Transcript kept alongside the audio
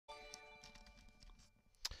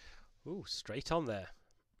Ooh, straight on there.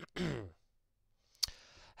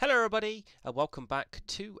 Hello everybody and welcome back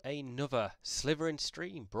to another Slivering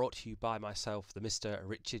stream brought to you by myself, the Mr.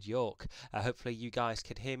 Richard Yorke. Hopefully you guys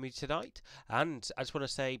can hear me tonight, and I just want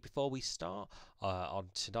to say before we start on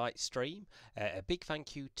tonight's stream, a big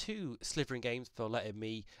thank you to Slivering Games for letting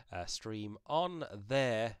me stream on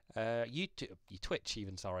their YouTube, Twitch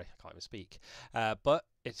even, sorry, I can't even speak, but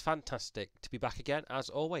it's fantastic to be back again as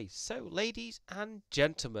always. So ladies and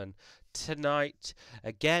gentlemen, tonight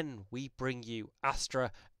again we bring you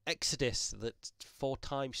Astra Exodus, that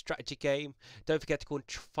 4-time strategy game. Don't forget to go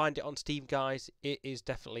and find it on Steam, guys. It is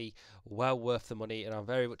definitely well worth the money, and I'm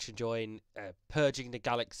very much enjoying purging the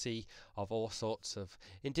galaxy of all sorts of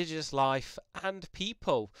indigenous life and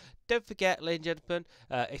people. Don't forget, ladies and gentlemen,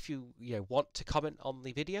 if you want to comment on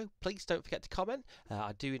the video, please don't forget to comment.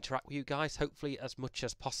 I do interact with you guys, hopefully as much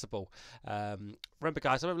as possible. Remember,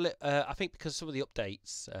 guys, I think because some of the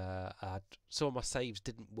updates, some of my saves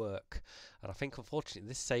didn't work, and I think unfortunately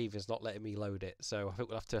this save is not letting me load it, so I think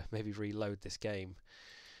we'll have to maybe reload this game.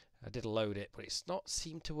 I did load it, but it's not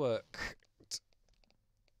seemed to work.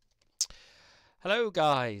 Hello,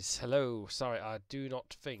 guys. Hello. Sorry, I do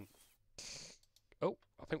not think. Oh,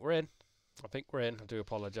 I think we're in. I do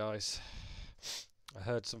apologise. I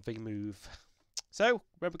heard something move. So,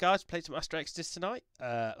 remember, guys, played some Astra Exodus tonight.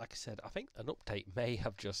 Like I said, I think an update may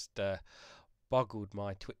have just boggled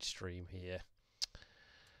my Twitch stream here.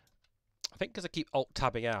 I think because I keep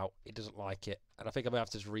alt-tabbing out, it doesn't like it. And I think I'm going to have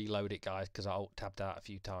to just reload it, guys, because I alt-tabbed out a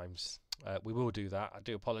few times. We will do that. I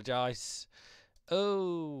do apologise.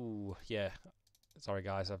 Oh, yeah. Sorry,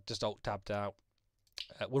 guys, I've just alt-tabbed out.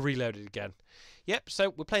 We'll reload it again. Yep, so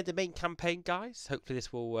we're playing the main campaign, guys. Hopefully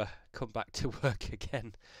this will come back to work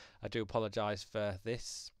again. I do apologise for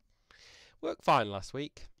this. Worked fine last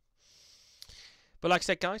week. But like I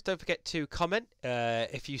said, guys, don't forget to comment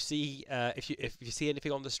if you see if you see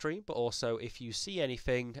anything on the stream, but also if you see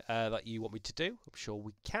anything that you want me to do. I'm sure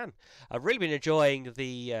we can. I've really been enjoying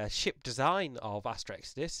the ship design of Astra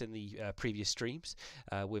Exodus in the previous streams,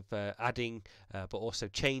 with adding but also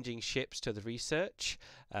changing ships to the research,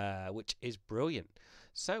 which is brilliant.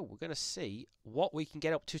 So we're going to see what we can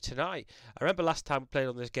get up to tonight. I remember last time we played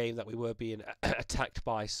on this game that we were being attacked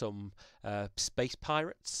by some space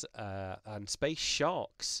pirates and space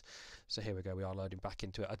sharks. So here we go, we are loading back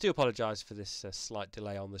into it. I do apologise for this slight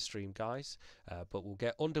delay on the stream, guys, but we'll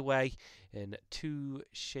get underway in 2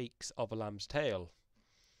 shakes of a lamb's tail.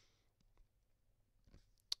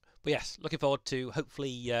 But yes, looking forward to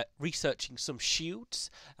hopefully researching some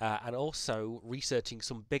shields and also researching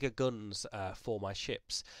some bigger guns for my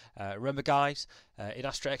ships. Remember, guys, in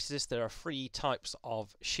Astra Exodus there are 3 types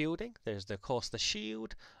of shielding. There's, of course, the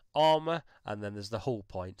shield, armour, and then there's the hull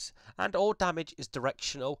points. And all damage is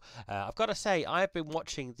directional. I've got to say, I have been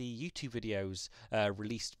watching the YouTube videos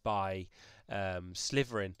released by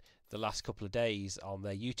Slivering the last couple of days on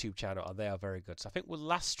their YouTube channel, and they are very good. So I think the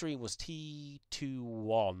last stream was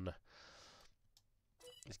T21.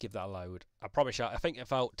 Let's give that a load. I promise you, I think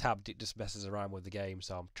if I alt-tabbed, it just messes around with the game,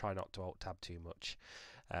 so I'm trying not to alt-tab too much.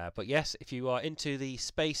 But yes, if you are into the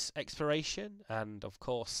space exploration and, of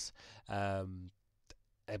course,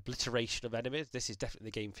 obliteration of enemies, this is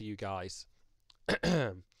definitely the game for you guys.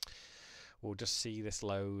 We'll just see this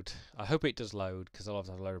load. I hope it does load, because I'll have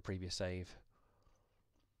to load a previous save.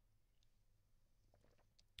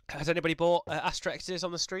 Has anybody bought Astra Exodus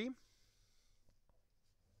on the stream?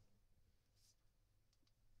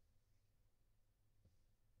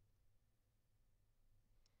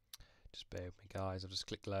 Just bear with me, guys. I'll just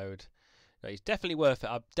click load. No, it's definitely worth it.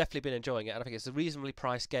 I've definitely been enjoying it, and I think it's a reasonably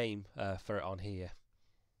priced game for it on here.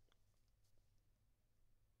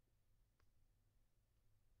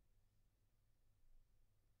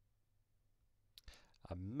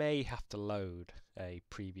 I may have to load a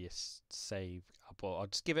previous save, but I'll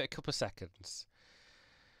just give it a couple of seconds.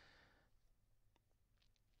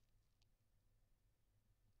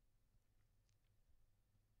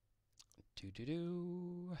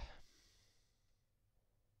 Do.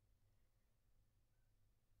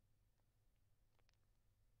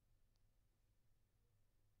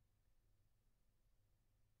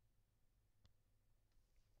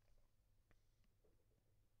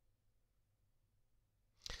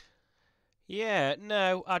 Yeah,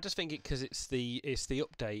 no, I just think it because it's the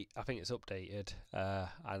update. I think it's updated,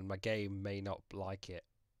 and my game may not like it.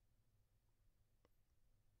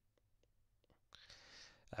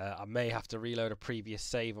 I may have to reload a previous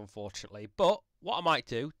save, unfortunately. But what I might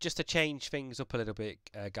do, just to change things up a little bit,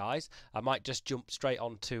 guys, I might just jump straight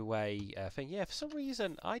onto a thing. Yeah, for some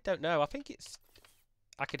reason, I don't know. I think it's.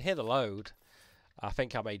 I can hear the load. I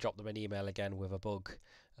think I may drop them an email again with a bug,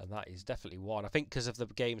 and that is definitely one. I think because of the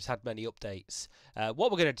game's had many updates.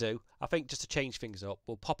 What we're going to do, I think just to change things up,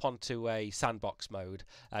 we'll pop onto a sandbox mode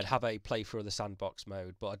and have a playthrough of the sandbox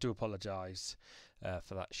mode, but I do apologise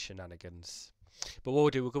for that shenanigans. But what we'll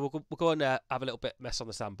do, we'll go and have a little bit mess on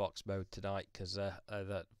the sandbox mode tonight, because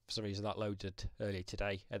for some reason that loaded earlier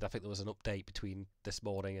today, and I think there was an update between this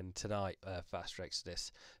morning and tonight for Astra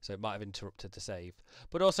Exodus, so it might have interrupted the save.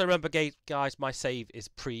 But also remember, guys, my save is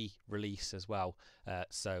pre-release as well,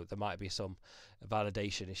 so there might be some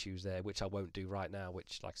validation issues there, which I won't do right now,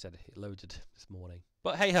 which, like I said, it loaded this morning.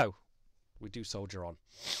 But hey-ho, we do soldier on.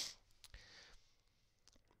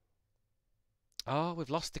 Oh, we've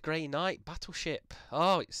lost the Grey Knight battleship.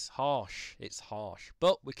 Oh, it's harsh. It's harsh.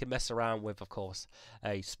 But we can mess around with, of course,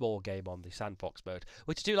 a small game on the sandbox mode.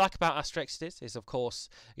 Which I do like about Astra Exodus is, of course,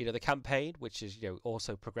 the campaign, which is,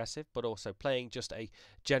 also progressive, but also playing just a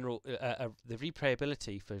general, the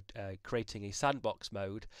replayability for creating a sandbox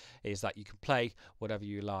mode is that you can play whatever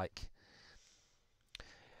you like.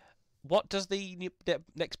 What does the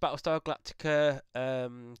next Battlestar Galactica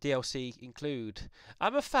DLC include?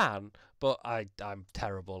 I'm a fan, but I'm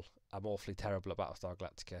terrible. I'm awfully terrible at Battlestar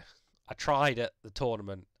Galactica. I tried at the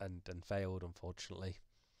tournament and failed, unfortunately.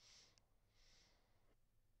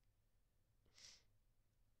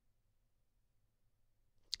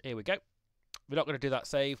 Here we go. We're not going to do that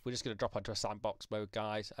save. We're just going to drop onto a sandbox mode,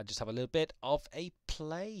 guys, and just have a little bit of a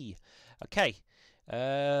play. Okay.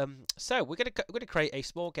 So we're gonna create a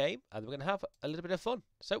small game, and we're gonna have a little bit of fun.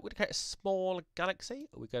 So we're gonna create a small galaxy.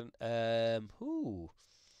 We're gonna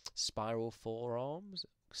spiral forearms,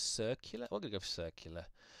 circular. We're gonna go for circular.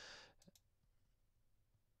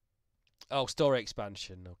 Oh, story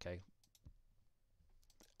expansion. Okay.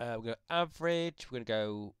 We're gonna average. We're gonna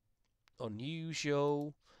go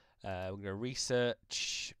unusual. We're gonna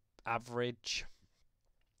research average.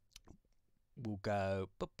 We'll go.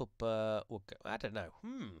 I don't know.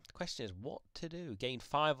 The question is what to do. Gain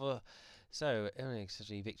 5 or so.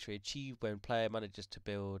 Victory achieved when player manages to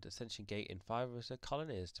build Ascension Gate in 5 or so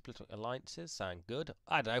colonies. Diplomatic alliances sound good.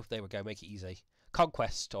 I don't know. There we go. Make it easy.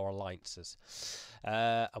 Conquest or alliances.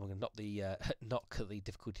 I'm going to knock the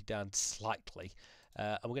difficulty down slightly.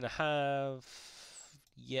 And we're going to have.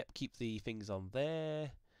 Yep. Keep the things on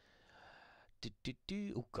there.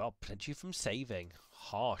 Oh God! Plenty from saving.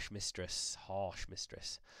 Harsh mistress. Harsh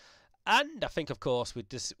mistress. And I think, of course, we're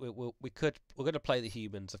going to play the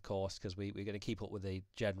humans, of course, because we're going to keep up with the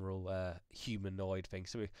general humanoid thing.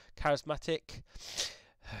 So we're charismatic,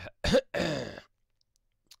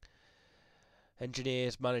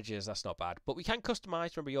 engineers, managers. That's not bad. But we can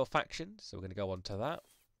customize. Remember your factions. So we're going to go on to that.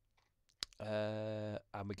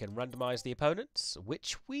 And we can randomize the opponents,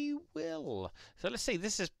 which we will. So let's see.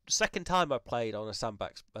 This is the second time I've played on a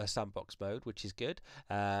sandbox mode, which is good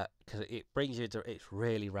because it brings you to. It's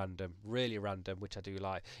really random, which I do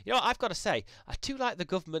like. I've got to say, I do like the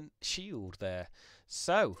government shield there.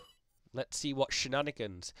 So let's see what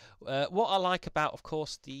shenanigans. What I like about, of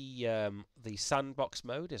course, the sandbox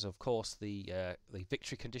mode is, of course, the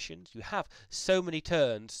victory conditions. You have so many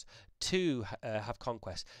turns to have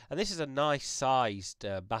conquest, and this is a nice sized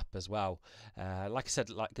map as well. Like I said,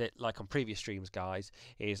 like on previous streams, guys,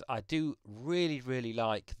 is I do really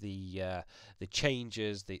like the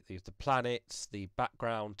changes, the planets, the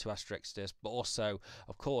background to Astra Exodus, but also,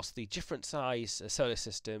 of course, the different size solar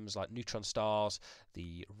systems like neutron stars,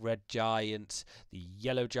 the red giants, the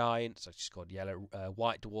yellow giants, which is called yellow,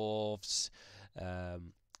 white dwarfs,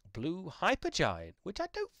 blue hypergiant, which I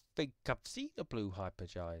don't think I've seen a blue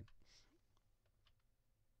hypergiant.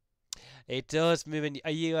 It does move in.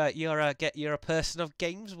 Are you're a person of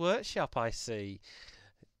Games Workshop, I see.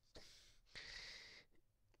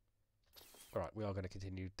 All right, we are going to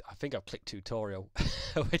continue. I think I've clicked tutorial,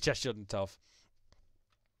 which I shouldn't have.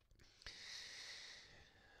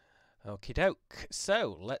 Okie doke.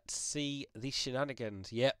 So let's see the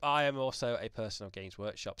shenanigans. Yep, I am also a person of Games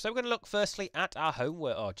Workshop. So we're going to look firstly at our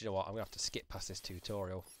homework. Oh, do you know what? I'm going to have to skip past this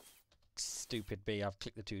tutorial. Stupid me. I've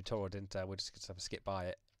clicked the tutorial, didn't I? We're just going to have to skip by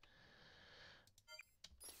it.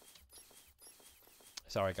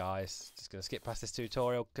 Sorry guys, just going to skip past this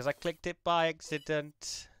tutorial because I clicked it by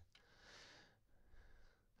accident.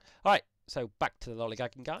 Alright, so back to the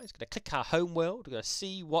lollygagging, guys. Going to click our home world. We're going to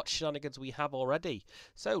see what shenanigans we have already.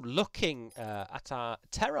 So looking at our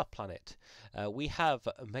Terra planet, we have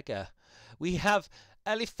Omega. We have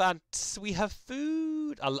Elephants, we have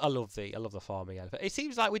food. I love the farming elephant. It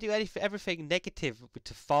seems like we do everything negative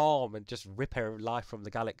to farm and just rip our life from the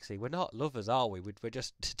galaxy. We're not lovers, are we? We're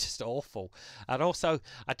just just awful. And also,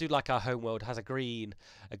 I do like our homeworld has a green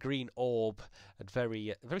orb and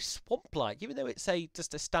very swamp-like, even though it's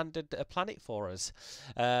just a standard planet for us.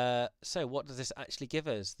 So what does this actually give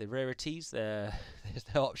us? The rarities. There's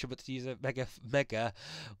no option but to use a mega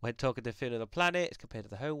when talking to fin of the planet. It's compared to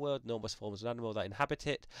the homeworld, enormous forms of animal that inhabit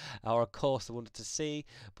it, or of course the wonder to see,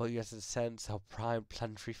 but you have a sense of prime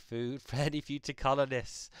planetary food for any future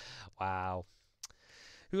colonists. Wow.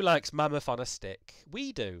 Who likes mammoth on a stick?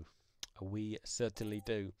 We do. We certainly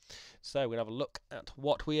do. So we're going to have a look at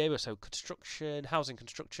what we able. So housing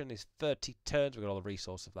construction is 30 turns. We've got all the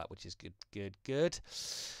resource of that, which is good.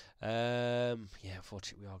 Yeah,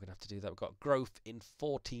 unfortunately we are going to have to do that. We've got growth in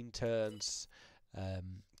 14 turns.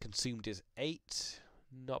 Consumed is 8.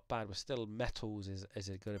 Not bad. We're still metals is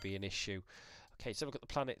it going to be an issue. Okay, so we've got the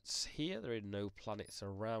planets here. There are no planets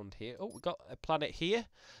around here. Oh, we've got a planet here,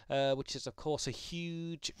 which is of course a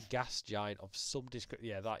huge gas giant of some description.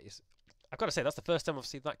 Yeah, that is. I've got to say that's the first time I've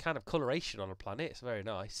seen that kind of coloration on a planet. It's very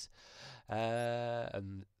nice.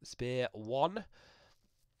 And Spear 1.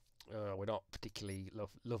 We're not particularly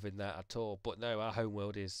loving that at all. But no, our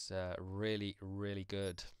homeworld is really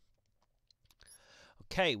good.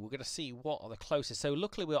 Okay, we're going to see what are the closest. So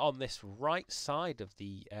luckily we're on this right side of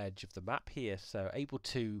the edge of the map here, so able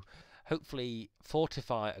to hopefully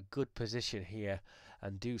fortify a good position here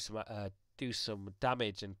and do some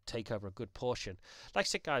damage and take over a good portion. Like I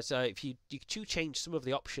said, guys, if you do change some of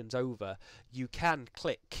the options over, you can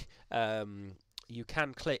click.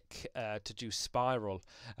 To do spiral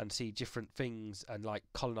and see different things and like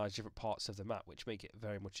colonize different parts of the map, which make it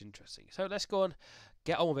very much interesting. So let's go and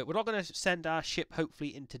get on with it. We're not going to send our ship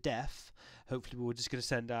hopefully into death. Hopefully we're just going to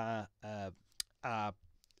send our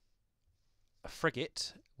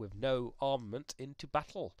frigate with no armament into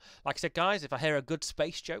battle. Like I said, guys, if I hear a good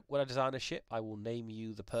space joke when I design a ship, I will name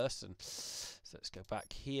you the person. So let's go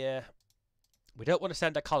back here. We don't want to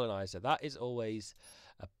send a colonizer. That is always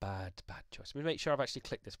a bad choice. Let me make sure I've actually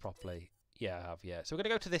clicked this properly. Yeah, I have, yeah. So we're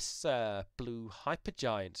going to go to this blue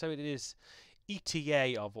hypergiant. So it is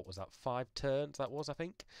ETA of, what was that, 5 turns that was, I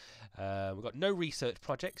think. We've got no research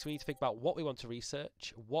projects. We need to think about what we want to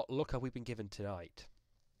research. What look have we been given tonight?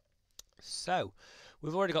 So,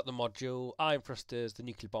 we've already got the module, iron thrusters, the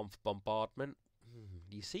nuclear bomb for bombardment.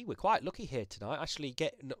 You see, we're quite lucky here tonight. Actually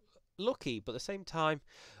getting lucky, but at the same time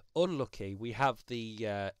unlucky. We have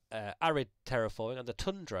the arid terraforming and the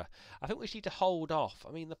tundra. I think we just need to hold off.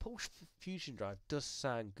 I mean, the pulse fusion drive does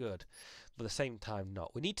sound good, but at the same time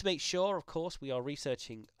not. We need to make sure, of course, we are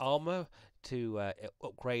researching armor to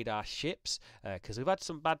upgrade our ships, because we've had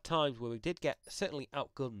some bad times where we did get certainly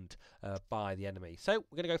outgunned by the enemy. So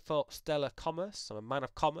we're going to go for stellar commerce. I'm a man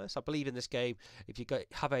of commerce. I believe in this game. If you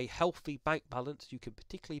have a healthy bank balance, you can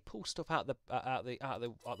particularly pull stuff out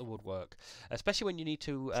the woodwork, especially when you need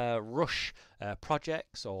to rush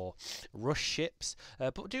projects or rush ships.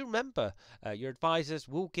 But do remember, your advisors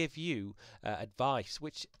will give you advice,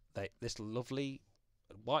 which this lovely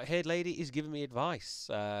white-haired lady is giving me advice.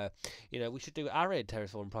 You know, we should do arid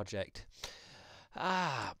terraform project.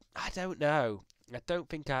 I don't know. I don't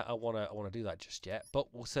think I want to do that just yet,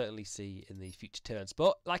 but we'll certainly see in the future turns.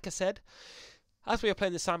 But like I said, as we are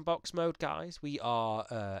playing the sandbox mode, guys, we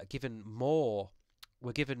are given more.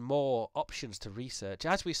 We're given more options to research.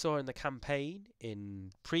 As we saw in the campaign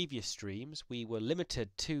in previous streams, we were limited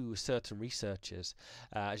to certain researchers.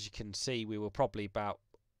 As you can see, we were probably about,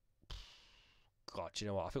 God, you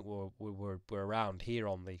know what? I think we're around here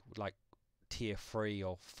on the like tier 3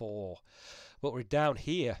 or 4, but we're down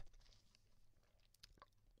here.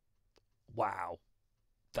 Wow,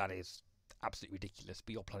 that is absolutely ridiculous.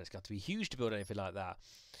 But your planet's got to be huge to build anything like that.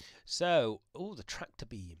 So, oh, the tractor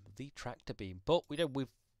beam. But we've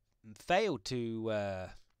failed to.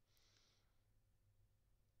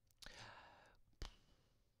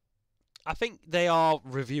 I think they are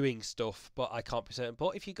reviewing stuff, but I can't be certain.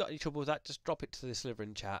 But if you've got any trouble with that, just drop it to the Sliver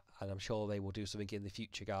in chat, and I'm sure they will do something in the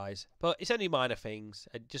future, guys. But it's only minor things,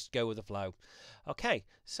 and just go with the flow. Okay,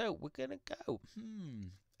 so we're gonna go.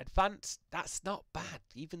 Advanced, that's not bad.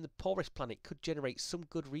 Even the poorest planet could generate some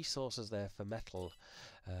good resources there for metal.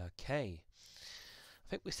 Okay. I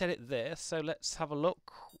think we said it there, so let's have a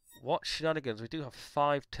look. What shenanigans? We do have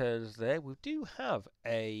 5 turns there. We do have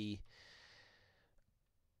a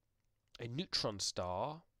neutron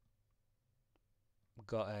star. We've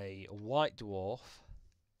got a white dwarf.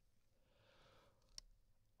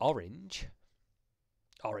 Orange.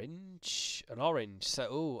 Orange. An orange.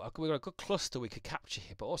 So, we've got a good cluster we could capture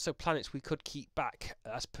here, but also planets we could keep back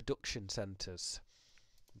as production centres.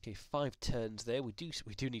 Okay, 5 turns there. We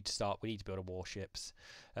do need to start. We need to build warships.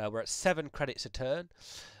 We're at 7 credits a turn.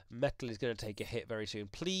 Metal is going to take a hit very soon.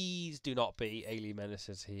 Please do not be alien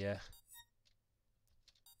menaces here.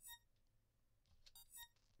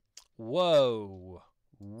 Whoa.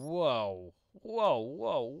 Whoa. Whoa,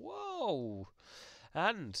 whoa, whoa.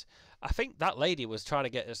 And I think that lady was trying to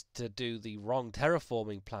get us to do the wrong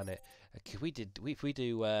terraforming planet. If we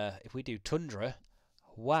do tundra,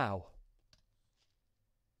 wow.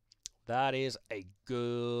 That is a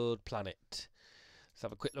good planet. Let's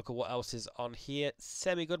have a quick look at what else is on here.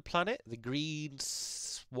 Semi-good planet, the green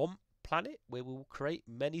swamp planet, where we will create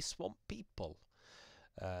many swamp people.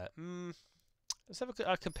 Let's have a look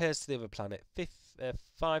how it compares to the other planet.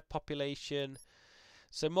 5 population.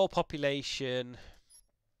 So more population,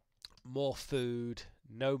 more food,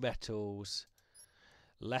 no metals,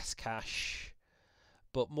 less cash,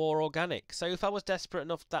 but more organic. So if I was desperate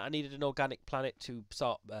enough that I needed an organic planet to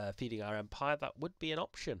start feeding our empire, that would be an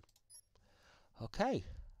option. Okay.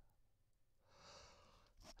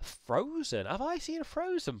 Frozen. Have I seen a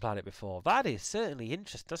frozen planet before? That is certainly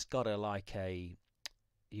interesting. That's got a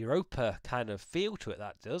Europa kind of feel to it.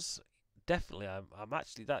 That does. Definitely. I'm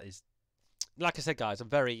actually. That is. Like I said, guys, I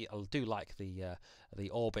do like the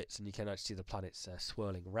orbits, and you can actually see the planets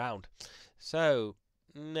swirling around. So,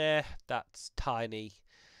 nah, that's tiny.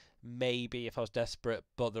 Maybe if I was desperate,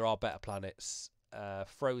 but there are better planets.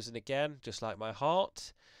 Frozen again, just like my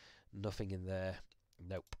heart. Nothing in there.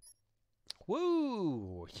 Nope.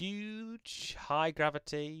 Woo! Huge, high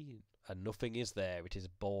gravity, and nothing is there. It is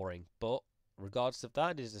boring. But regardless of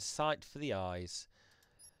that, it is a sight for the eyes.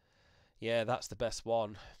 Yeah, that's the best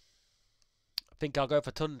one. I think I'll go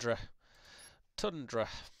for Tundra. Tundra.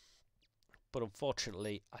 But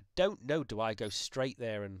unfortunately, I don't know, do I go straight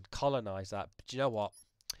there and colonise that? But you know what?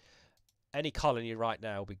 Any colony right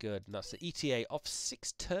now will be good. And that's the ETA of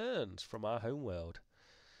 6 turns from our homeworld.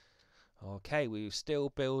 Okay, we're still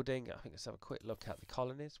building. I think let's have a quick look at the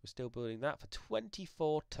colonies. We're still building that for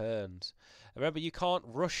 24 turns. Remember, you can't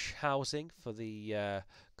rush housing for the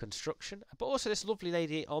construction. But also, this lovely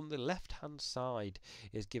lady on the left-hand side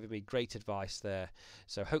is giving me great advice there.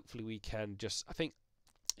 So hopefully we can just... I think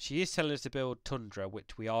she is telling us to build tundra,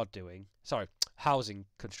 which we are doing. Sorry, housing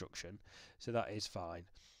construction. So that is fine.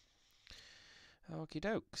 Okie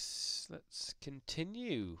dokes. Let's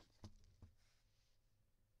continue.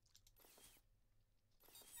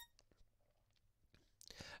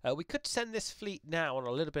 We could send this fleet now on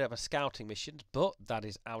a little bit of a scouting mission, but that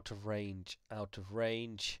is out of range. Out of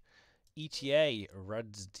range. ETA,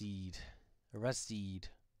 Redzdeed. Redzdeed.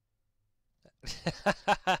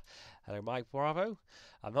 Hello, Mike Bravo.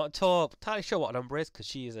 I'm not entirely sure what number is, because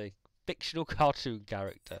she is a fictional cartoon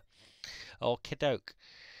character. Okie doke.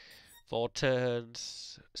 4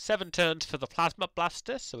 turns. 7 turns for the Plasma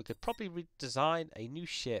Blaster, so we could probably redesign a new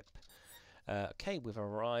ship. Okay, we've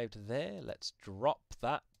arrived there. Let's drop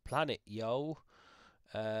that planet, yo.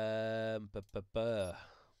 Nope,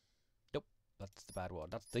 that's the bad one.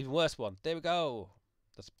 That's the even worse one. There we go.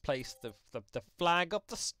 Let's place the flag of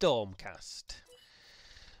the Stormcast.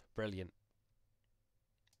 Brilliant.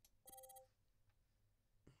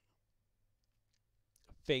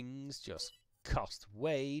 Things just cost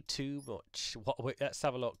way too much. Let's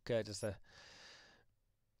have a look. Just a.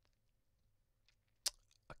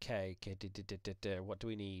 Okay. What do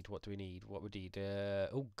we need? What do we need? What we need?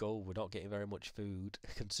 Oh, gold. We're not getting very much food.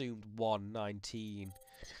 Consumed 119.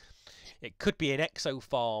 It could be an exo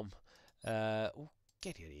farm. Oh,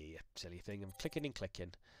 get in here, you silly thing. I'm clicking and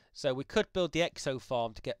clicking. So we could build the exo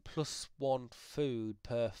farm to get +1 food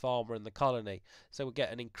per farmer in the colony. So we'll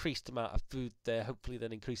get an increased amount of food there. Hopefully,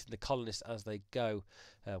 then increasing the colonists as they go.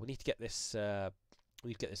 We need to get this. We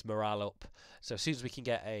need to get this morale up. So as soon as we can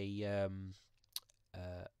get an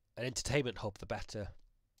entertainment hub, the better.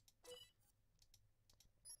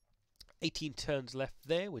 18 turns left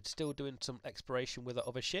there. We're still doing some exploration with the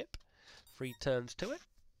other ship. 3 turns to it.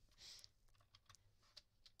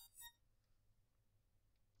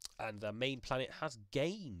 And the main planet has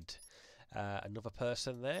gained another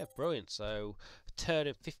person there. Brilliant. So, turn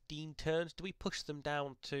in 15 turns. Do we push them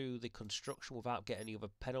down to the construction without getting any other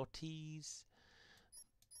penalties?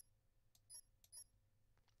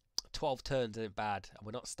 12 turns isn't bad. And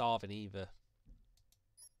we're not starving either.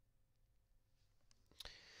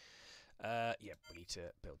 Yeah, we need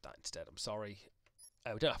to build that instead. I'm sorry.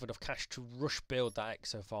 We don't have enough cash to rush build that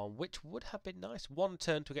exo farm, which would have been nice. 1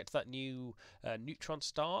 turn to get to that new neutron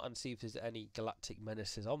star and see if there's any galactic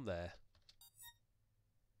menaces on there.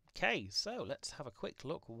 Okay, so let's have a quick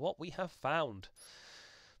look what we have found.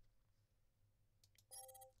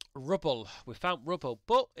 Rubble. We found rubble,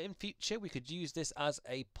 but in future we could use this as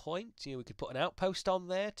a point. We could put an outpost on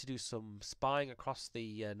there to do some spying across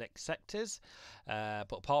the next sectors.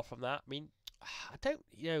 But apart from that, I mean, I don't,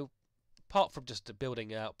 apart from just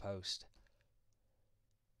building an outpost.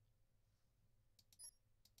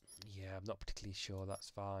 Yeah, I'm not particularly sure that's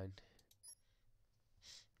fine.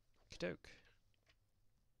 Okey-doke.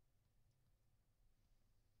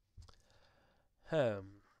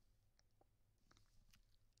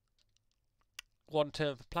 One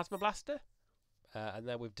turn for Plasma Blaster. And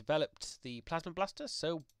then we've developed the Plasma Blaster,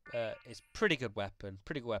 so it's pretty good weapon,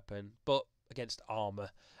 but against armor.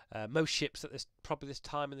 Most ships at probably this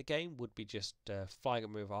time in the game would be just flying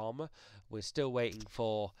them with armor. We're still waiting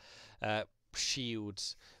for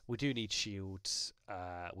shields. We do need shields.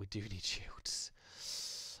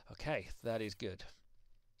 Okay, that is good.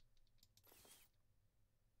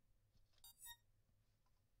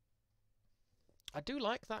 I do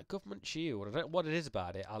like that government shield. I don't know what it is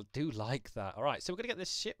about it. I do like that. Alright, so we're going to get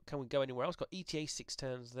this ship. Can we go anywhere else? Got ETA 6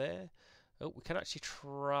 turns there. Oh, we can actually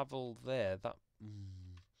travel there. That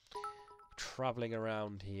travelling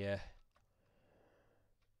around here.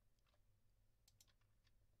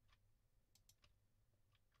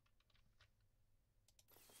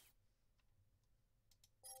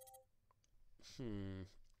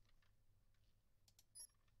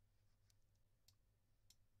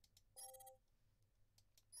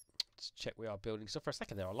 Let's check we are building stuff. For a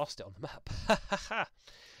second there, I lost it on the map.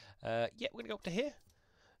 Yeah, we're going to go up to here.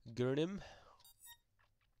 Gurnim.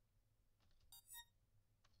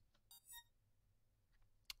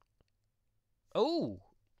 Oh!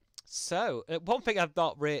 So, one thing I've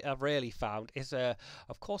really found is,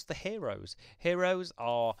 of course, the heroes. Heroes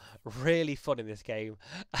are really fun in this game,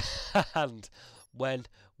 and when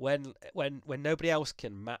nobody else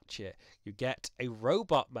can match it, you get a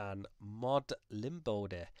Robot Man mod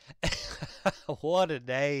Limboder. What a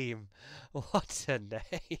name! What a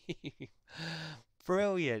name!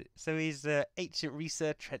 Brilliant. So he's an ancient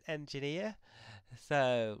researcher and engineer.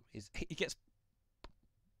 So he gets.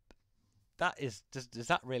 That is does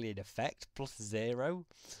that really in effect +0?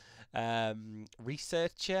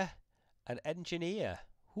 Researcher and engineer.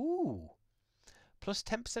 Ooh. Plus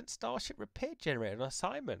 10% Starship repair generator on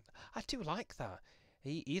assignment. I do like that.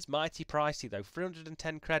 He's mighty pricey though.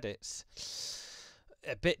 310 credits.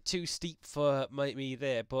 A bit too steep for me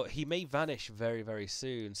there, but he may vanish very, very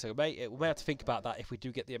soon. So we may have to think about that if we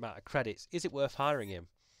do get the amount of credits. Is it worth hiring him?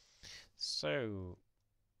 So...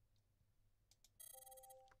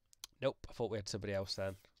 Nope, I thought we had somebody else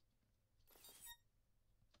then.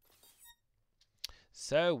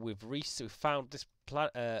 So we've found this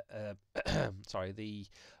sorry, the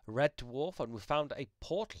red dwarf, and we found a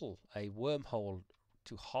portal, a wormhole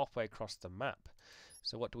to halfway across the map.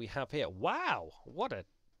 So what do we have here? Wow, what a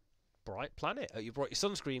bright planet! You brought your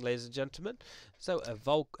sunscreen, ladies and gentlemen. So a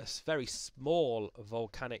very small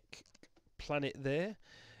volcanic planet there.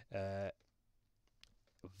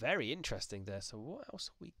 Very interesting there. So what else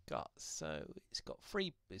have we got? So it's got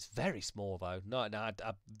three. It's very small though. No, I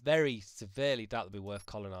very severely doubt it'll be worth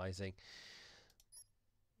colonising.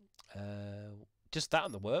 Just that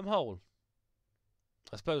and the wormhole.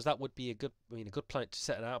 I suppose that would be a good planet to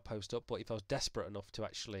set an outpost up. But if I was desperate enough to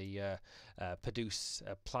actually produce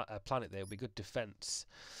a planet, there would be good defence.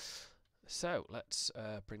 So let's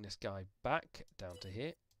bring this guy back down to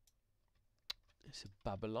here. It's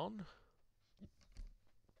Babylon.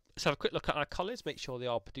 Let's have a quick look at our colonies, make sure they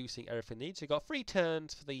are producing everything they need. So we've got 3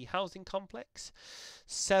 turns for the housing complex,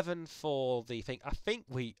 7 for the thing. I think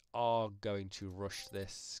we are going to rush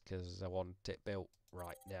this because I want it built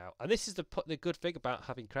right now. And this is the good thing about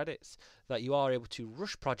having credits, that you are able to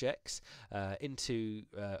rush projects into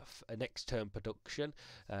a next term production.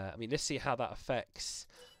 I mean, let's see how that affects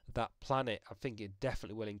that planet. I think it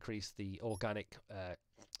definitely will increase the organics,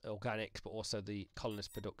 but also the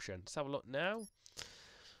colonist production. Let's have a look now.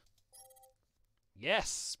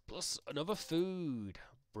 Yes, plus another food.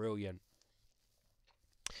 Brilliant.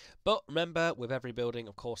 But remember, with every building,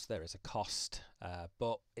 of course, there is a cost.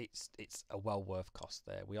 But it's a well worth cost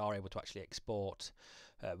there. We are able to actually export.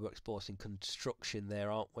 We're exporting construction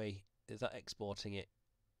there, aren't we? Is that exporting it?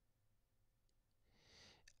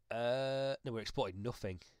 No, we're exporting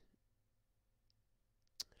nothing.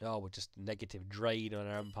 Oh, we're just negative drain on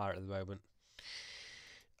our empire at the moment.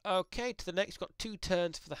 Okay, to the next, we've got 2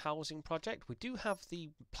 turns for the housing project. We do have the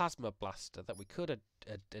plasma blaster that we could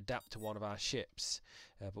adapt to one of our ships,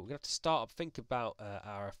 but we're going to have to start up think about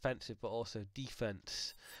our offensive but also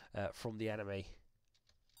defense from the enemy.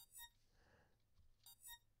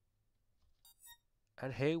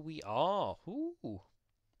 And here we are. Ooh.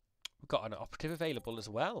 We've got an operative available as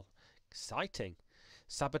well. Exciting.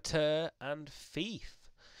 Saboteur and thief.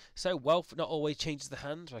 So wealth not always changes the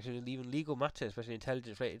hands, actually even legal matters, especially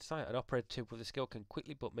intelligence-related site. An operative with a skill can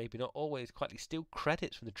quickly, but maybe not always, quietly steal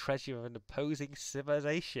credits from the treasury of an opposing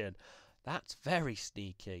civilization. That's very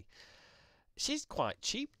sneaky. She's quite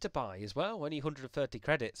cheap to buy as well, only 130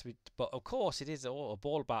 credits. But of course, it is all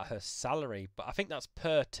about her salary. But I think that's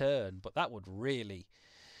per turn. But that would really,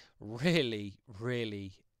 really,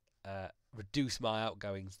 really reduce my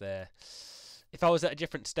outgoings there. If I was at a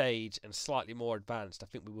different stage and slightly more advanced, I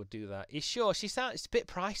think we would do that. Is sure? She sounds it's a bit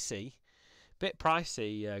pricey.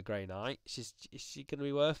 Grey Knight. Is she going to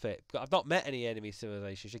be worth it? I've not met any enemy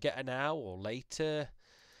civilizations. Should I get her now or later?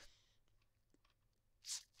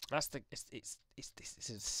 That's the it's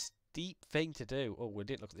a steep thing to do. Oh, we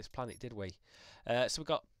didn't look at this planet, did we? So we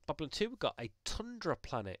got Babylon 2. We've got a tundra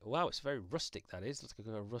planet. Wow, it's very rustic. That is. Looks like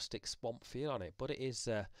a rustic swamp feel on it, but it is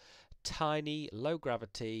tiny, low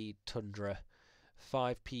gravity tundra.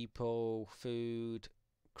 5 people, food,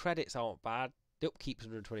 credits aren't bad. The upkeep's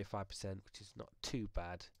 125%, which is not too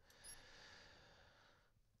bad.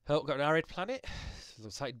 Oh, got an arid planet.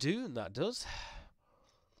 Looks like Dune, that does.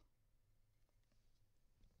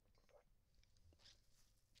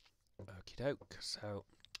 Okie doke. So,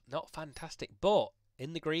 not fantastic, but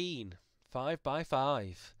in the green.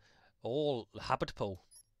 5x5. All habitable.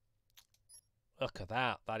 Look at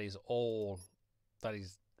that. That is all very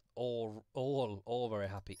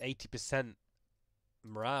happy. 80%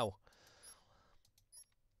 morale.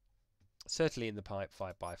 Certainly in the pipe,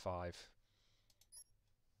 5x5.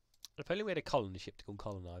 If only we had a colony ship to come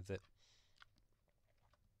colonise it.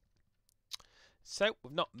 So,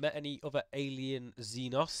 we've not met any other alien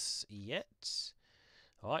Xenos yet.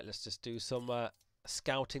 Alright, let's just do some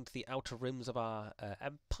scouting to the outer rims of our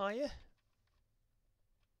empire.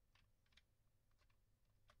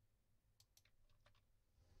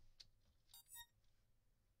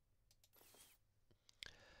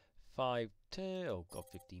 Oh god,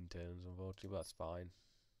 15 turns, unfortunately, but that's fine.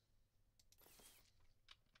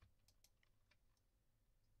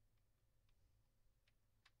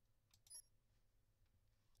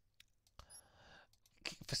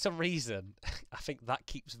 For some reason, I think that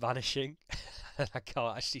keeps vanishing. And I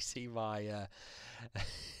can't actually see my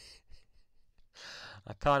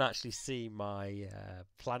I can't actually see my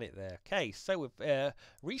planet there. Okay, so we've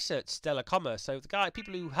researched stellar commerce. So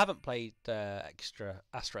people who haven't played Astra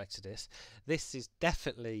Exodus, this is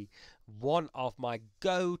definitely one of my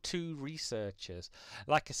go-to researchers.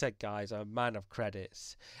 Like I said, guys, I'm a man of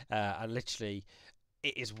credits, and literally,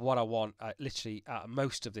 it is what I want. Literally, at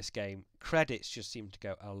most of this game, credits just seem to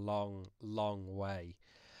go a long, long way.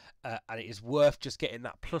 And it is worth just getting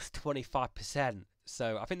that plus 25%.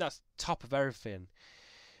 So I think that's top of everything.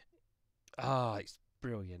 Ah, it's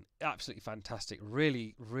brilliant. Absolutely fantastic.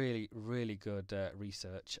 Really, really, really good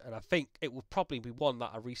research. And I think it will probably be one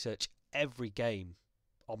that I research every game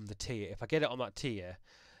on the tier. If I get it on that tier.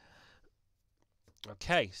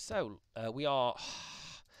 Okay, so we are...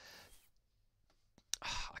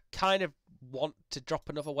 I kind of want to drop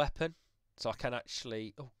another weapon. So I can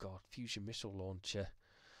actually... Oh god, fusion missile launcher.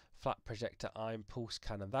 Flat projector, iron pulse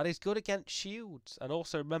cannon. That is good against shields. And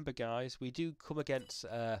also remember, guys, we do come against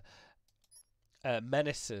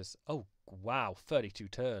menaces. Oh wow, 32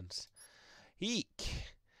 turns.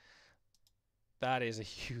 Eek. That is a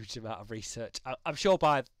huge amount of research. I'm sure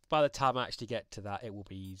by the time I actually get to that, it will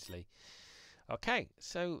be easily. Okay,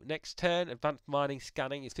 so next turn, advanced mining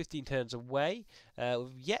scanning is 15 turns away.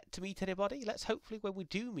 We've yet to meet anybody. Let's hopefully when we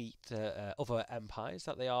do meet other empires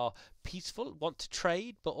that they are peaceful, want to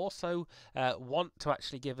trade, but also want to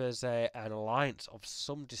actually give us an alliance of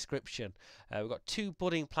some description. We've got 2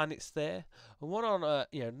 budding planets there, and one on a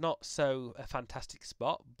not so a fantastic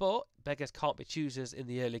spot, but beggars can't be choosers in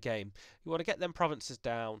the early game. You want to get them provinces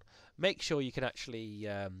down, make sure you can actually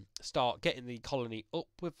start getting the colony up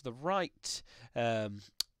with the right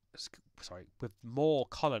with more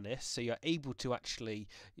colonists, so you're able to actually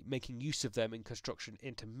making use of them in construction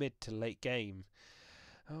into mid to late game.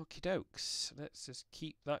 Okie dokes, let's just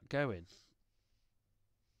keep that going.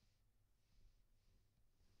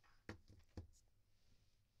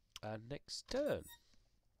 And next turn.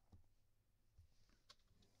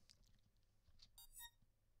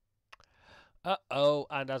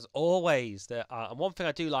 And as always, there are, and one thing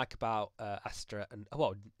I do like about Astra, and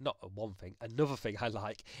well, not one thing, another thing I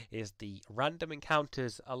like is the random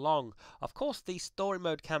encounters along. Of course, the story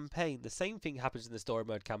mode campaign, the same thing happens in the story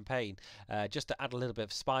mode campaign, just to add a little bit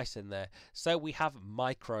of spice in there. So we have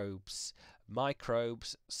microbes.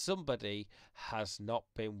 Somebody has not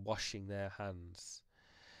been washing their hands.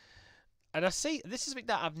 And I see, this is something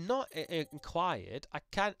that I've not inquired. I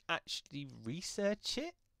can actually research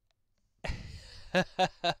it.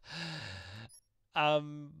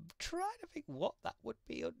 Trying to think what that would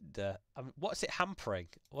be under. What's it hampering?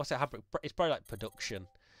 What's it hampering? It's probably like production.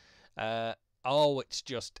 Oh, it's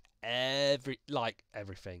just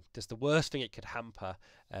everything. Just the worst thing it could hamper,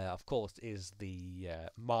 of course, is the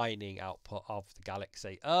mining output of the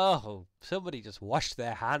galaxy. Oh, somebody just washed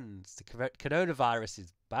their hands. The coronavirus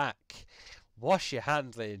is back. Wash your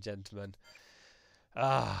hands, ladies and gentlemen.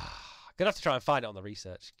 Gonna have to try and find it on the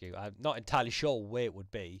research queue. I'm not entirely sure where it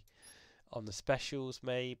would be. On the specials,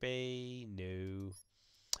 maybe? No.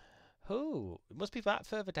 Oh, it must be that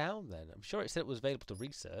further down then. I'm sure it said it was available to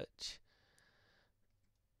research.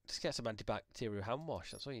 Just get some antibacterial hand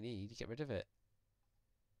wash. That's all you need. You get rid of it.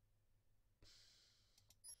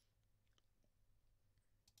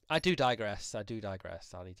 I do digress. I need to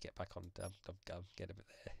get back on. Get a bit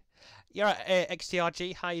there. You're right,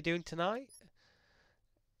 XTRG. How you doing tonight?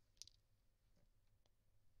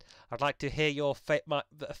 I'd like to hear your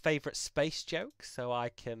favourite space joke, so I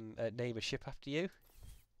can name a ship after you.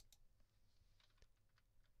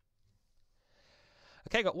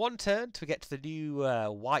 Okay, got one turn to get to the new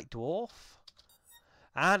White Dwarf.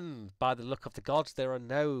 And by the look of the gods, there are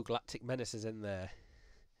no galactic menaces in there.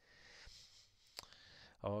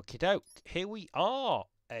 Okie doke, here we are.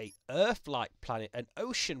 A Earth-like planet, an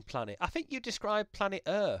ocean planet. I think you described planet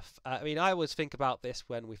Earth. I mean, I always think about this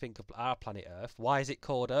when we think of our planet Earth. Why is it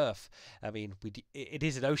called Earth? I mean, it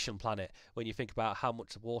is an ocean planet when you think about how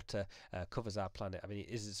much water covers our planet. I mean, it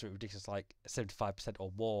is something ridiculous like 75%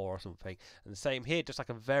 or more or something. And the same here, just like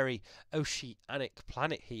a very oceanic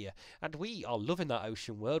planet here. And we are loving that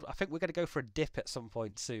ocean world. I think we're going to go for a dip at some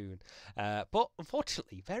point soon. But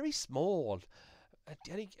unfortunately, very small. I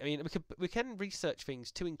mean, we can research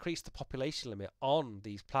things to increase the population limit on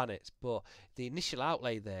these planets, but the initial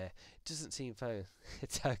outlay there doesn't seem very.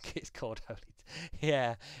 It's called Holy.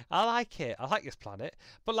 Yeah, I like it. I like this planet,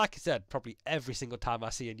 but like I said, probably every single time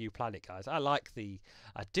I see a new planet, guys, I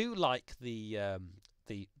do like the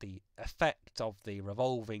effect of the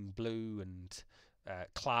revolving blue and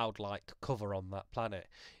cloud-like cover on that planet.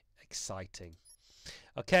 Exciting.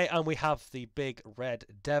 Okay, and we have the big red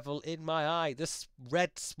devil in my eye. This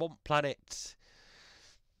red swamp planet.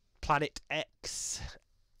 Planet X.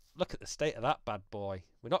 Look at the state of that bad boy.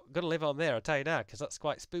 We're not going to live on there, I'll tell you now, because that's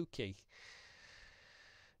quite spooky.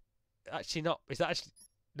 Actually not. Is that actually...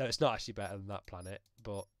 No, it's not actually better than that planet,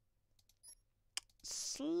 but...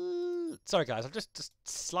 Sorry, guys, I'm just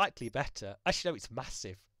slightly better. Actually, no, it's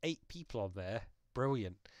massive. 8 people on there.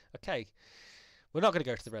 Brilliant. Okay. We're not going to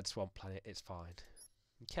go to the red swamp planet. It's fine.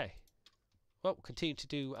 Okay, well, we'll continue to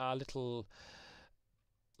do our little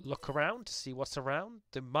look around to see what's around.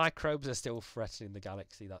 The microbes are still threatening the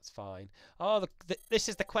galaxy, that's fine. Oh, this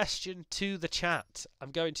is the question to the chat.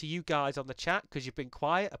 I'm going to you guys on the chat because you've been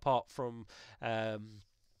quiet apart from Grey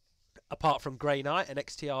Knight and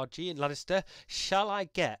XTRG and Lannister. Shall I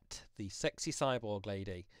get the sexy cyborg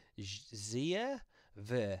lady? Zia?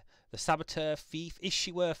 The saboteur thief, is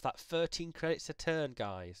she worth that 13 credits a turn,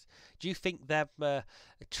 guys? Do you think them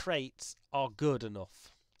traits are good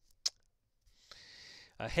enough?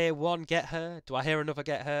 I hear one get her. Do I hear another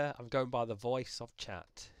get her? I'm going by the voice of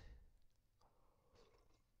chat.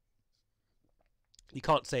 You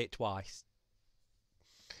can't say it twice.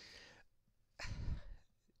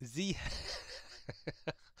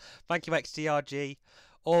 Thank you, XTRG.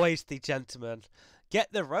 Always the gentleman.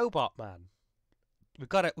 Get the robot man. We've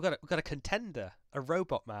got a contender, a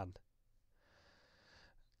robot man.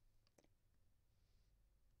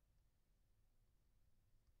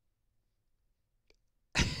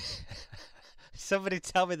 Somebody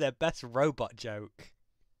tell me their best robot joke.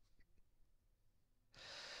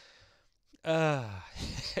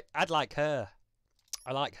 I'd like her.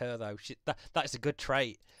 I like her though. That's a good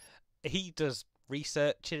trait. He does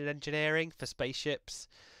research and engineering for spaceships.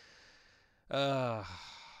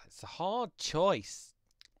 It's a hard choice.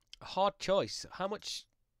 A hard choice. How much?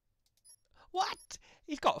 What?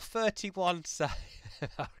 He's got 31. Oh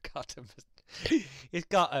God, he's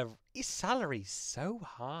got his salary's so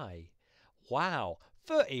high. Wow,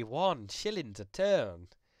 31 shillings a turn.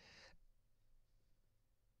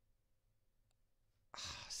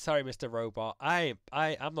 Sorry, Mr. Robot. I'm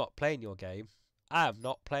not playing your game. I am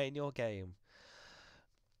not playing your game.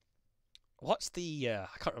 What's the I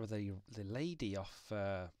can't remember the lady off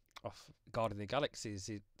Guardian of the Galaxies,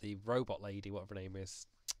 the robot lady, whatever her name is.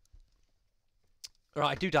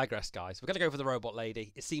 Right, I do digress, guys. We're going to go for the robot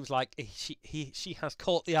lady. It seems like she has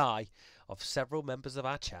caught the eye of several members of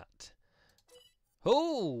our chat.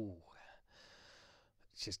 Oh!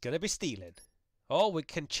 She's going to be stealing. Oh, we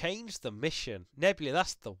can change the mission. Nebula,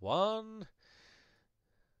 that's the one.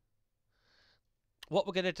 What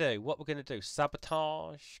we're going to do? What we're going to do?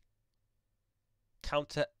 Sabotage,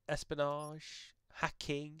 counter-espionage,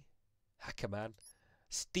 hacking, hacker man,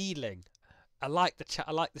 stealing. I like the chat.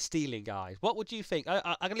 I like the stealing guys. What would you think? I'm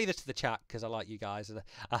gonna leave this to the chat because I like you guys, and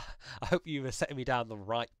I hope you are setting me down the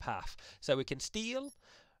right path. So we can steal,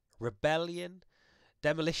 rebellion,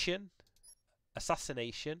 demolition,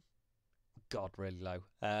 assassination. God, really low.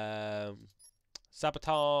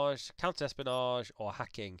 Sabotage, counter-espionage, or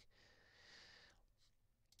hacking.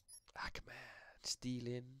 Hacker man,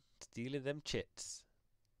 stealing them chits.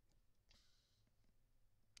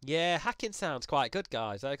 Yeah, hacking sounds quite good,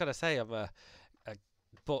 guys. I gotta say,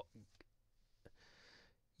 but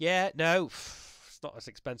yeah, no, it's not as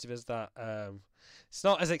expensive as that. It's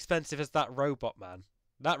not as expensive as that robot man.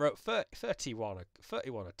 That wrote 31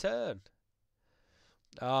 a turn.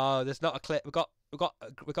 Oh, there's not a clip. We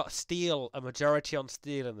got steel. A majority on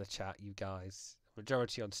steel in the chat, you guys.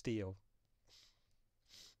 Majority on steel.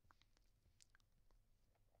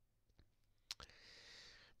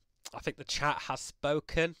 I think the chat has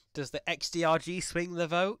spoken. Does the XDRG swing the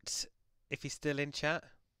vote? If he's still in chat.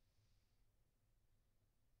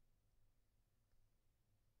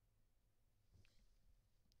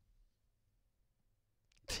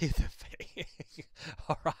 Do the thing.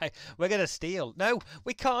 Alright, we're going to steal. No,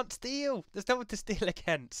 we can't steal. There's no one to steal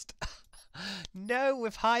against. No,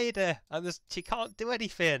 we've hired her. And she can't do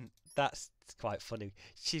anything. That's quite funny.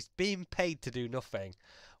 She's being paid to do nothing.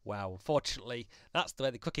 Wow, unfortunately, that's the way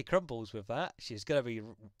the cookie crumbles with that. She's going to be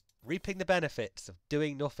reaping the benefits of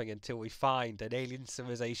doing nothing until we find an alien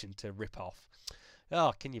civilization to rip off.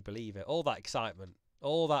 Oh, can you believe it? All that excitement.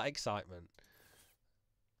 All that excitement.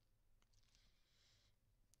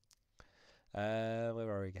 Where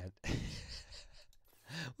are we again?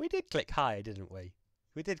 We did click higher, didn't we?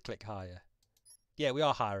 We did click higher. Yeah, we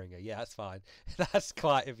are hiring her. Yeah, that's fine. That's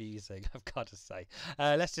quite amusing, I've got to say.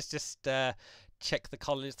 Let's just check the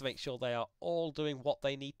colonies to make sure they are all doing what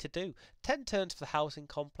they need to do. 10 turns for the housing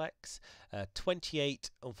complex.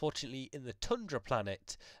 28, unfortunately, in the tundra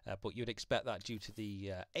planet. But you'd expect that due to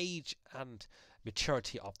the age and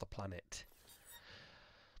maturity of the planet.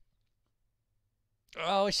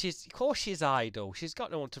 Oh, of course she's idle. She's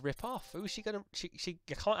got no one to rip off. Who's she gonna? She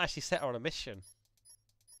can't actually set her on a mission.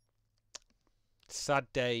 Sad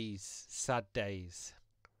days. Sad days.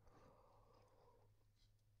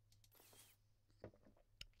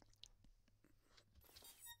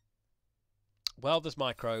 Well, there's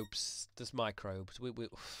microbes. There's microbes. We're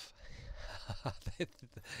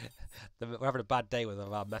having a bad day with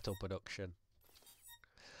our metal production.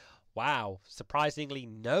 Wow, surprisingly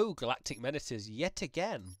no galactic menaces yet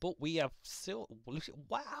again, but we have still...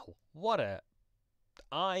 Wow, what a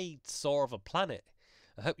eyesore of a planet.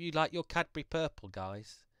 I hope you like your Cadbury purple,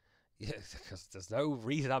 guys. Yeah, because there's no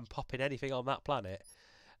reason I'm popping anything on that planet.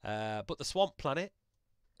 But the swamp planet,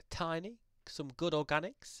 tiny, some good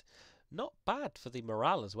organics. Not bad for the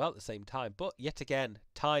morale as well at the same time, but yet again,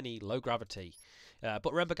 tiny, low gravity.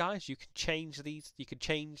 But remember, guys, you can change these. You can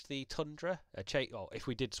change the tundra. If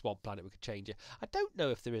we did swamp planet, we could change it. I don't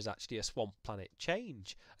know if there is actually a swamp planet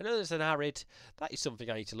change. I know there's an arid. That is something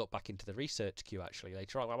I need to look back into the research queue actually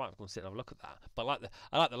later on. I might go and sit and have a look at that. But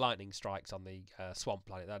I like the lightning strikes on the swamp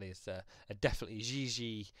planet. That is definitely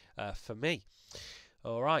GG for me.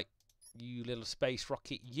 All right, you little space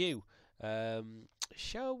rocket, you.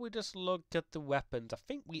 Shall we just look at the weapons? I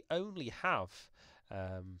think we only have.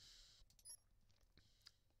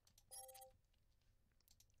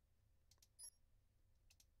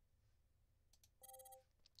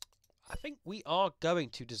 I think we are going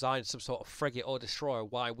to design some sort of frigate or destroyer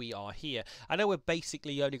while we are here. I know we've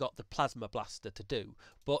basically only got the plasma blaster to do,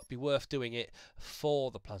 but it'd be worth doing it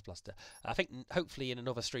for the plasma blaster. I think hopefully in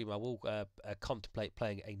another stream I will contemplate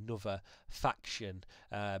playing another faction,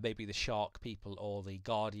 maybe the Shark people or the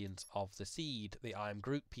Guardians of the Seed, the I Am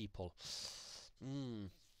Groot people.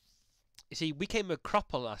 You see, we came a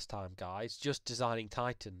cropper last time, guys, just designing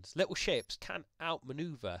Titans. Little ships can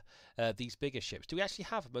outmaneuver these bigger ships. Do we actually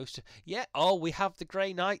have most of... Yeah, oh, we have the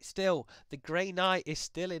Grey Knight still. The Grey Knight is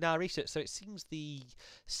still in our research, so it seems the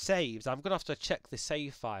saves... I'm going to have to check the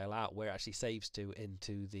save file out where it actually saves to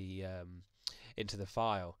into the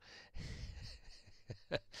file.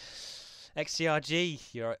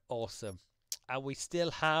 XGRG, you're awesome. And we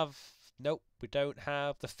still have... Nope, we don't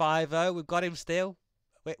have the 5-0. We've got him still.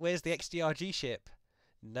 Where's the XDRG ship?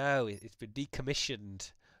 No, it's been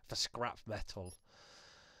decommissioned for scrap metal.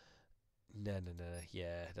 No.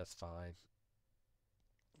 Yeah, that's fine.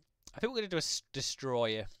 I think we're going to do a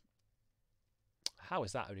destroyer. How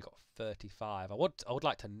is that only got 35? I would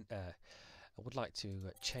like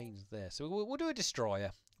to change this. So we'll do a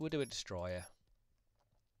destroyer. We'll do a destroyer.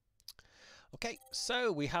 Okay,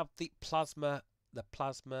 so we have the plasma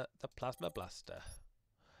blaster.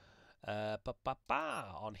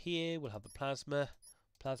 On here we'll have the plasma.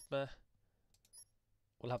 We'll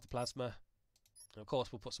have the plasma. And of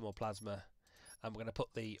course we'll put some more plasma. And we're going to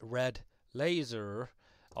put the red laser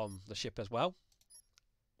on the ship as well.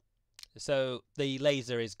 So the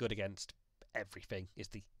laser is good against everything. It's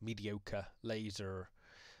the mediocre laser.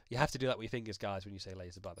 You have to do that with your fingers, guys, when you say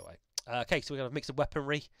laser, by the way. Okay, so we're going to mix of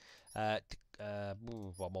weaponry. More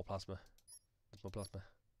plasma. There's more plasma.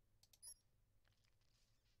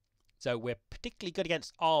 So we're particularly good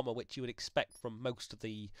against armor, which you would expect from most of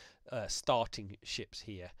the starting ships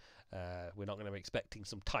here. We're not going to be expecting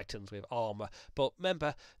some titans with armor. But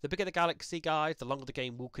remember, the bigger the galaxy, guys, the longer the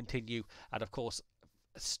game will continue. And, of course,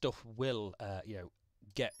 stuff will,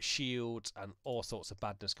 get shields and all sorts of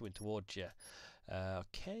badness coming towards you.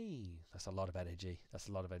 Okay, that's a lot of energy. That's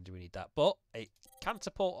a lot of energy. We need that. But it can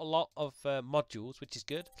support a lot of modules, which is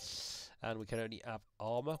good. And we can only have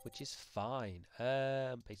armor, which is fine.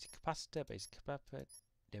 Basic capacitor.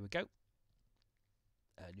 There we go.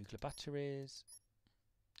 Nuclear batteries.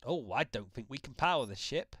 Oh, I don't think we can power the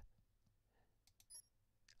ship.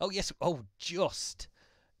 Oh, yes. Oh, just.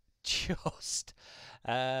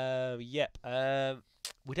 Yep.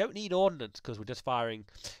 We don't need ordnance because we're just firing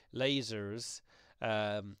lasers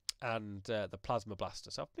and the plasma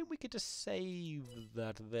blaster. So I think we could just save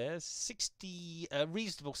that there. 60,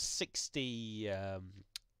 reasonable 60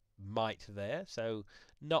 might there. So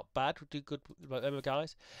not bad. We'll do good, remember,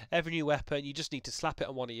 guys. Every new weapon, you just need to slap it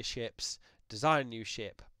on one of your ships, design a new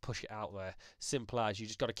ship, push it out there. Simple as. You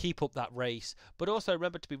just got to keep up that race, but also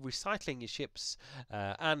remember to be recycling your ships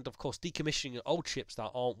and of course decommissioning old ships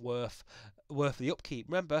that aren't worth the upkeep.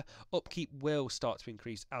 Remember, upkeep will start to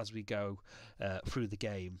increase as we go through the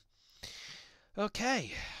game.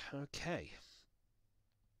 Okay.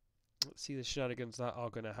 Let's see the shenanigans that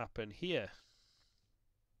are going to happen here.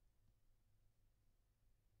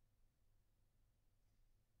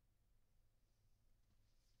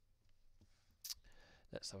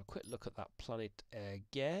 Let's have a quick look at that planet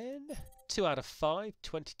again. 2 out of 5,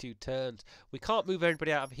 22 turns. We can't move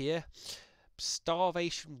anybody out of here.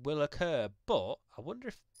 Starvation will occur, but I wonder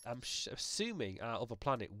if I'm assuming our other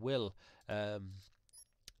planet will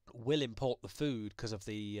import the food because of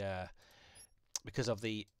the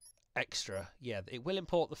extra. Yeah, it will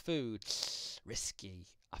import the food. Risky.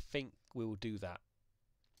 I think we will do that.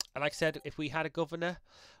 And like I said, if we had a governor,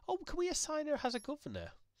 can we assign her as a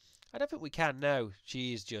governor? I don't think we can. No,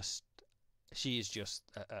 she is just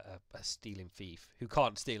a stealing thief who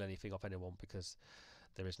can't steal anything off anyone because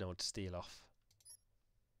there is no one to steal off.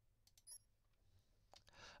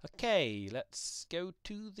 Okay, let's go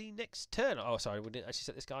to the next turn. Oh, sorry, we didn't actually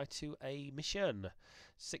set this guy to a mission.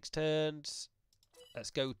 6 turns. Let's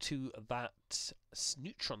go to that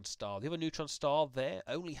neutron star. The other neutron star there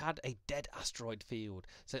only had a dead asteroid field.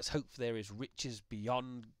 So let's hope there is riches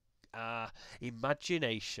beyond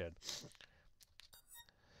imagination.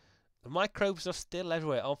 The microbes are still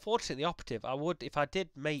everywhere. Unfortunately, the operative, if I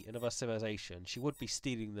did mate another civilization, she would be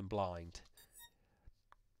stealing them blind.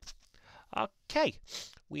 Okay,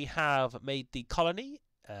 we have made the colony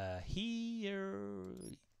here.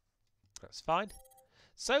 That's fine.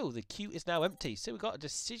 So the queue is now empty. So we've got a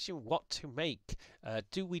decision what to make.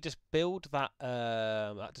 Do we just build that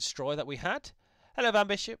destroyer that we had? Hello, Van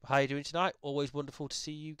Bishop. How are you doing tonight? Always wonderful to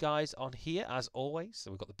see you guys on here, as always.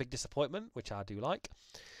 So we've got the big disappointment, which I do like.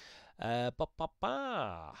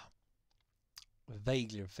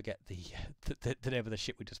 Vaguely forget the name of the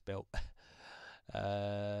ship we just built.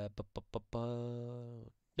 Nope,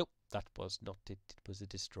 that was not it. It was a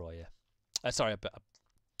destroyer. Sorry,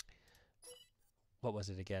 what was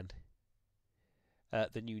it again?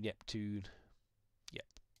 The new Neptune. Yep.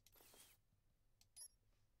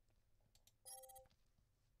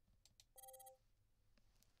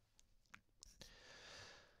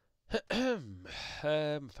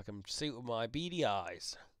 If I can see it with my beady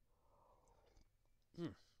eyes.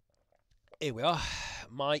 Here we are.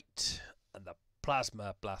 Might and the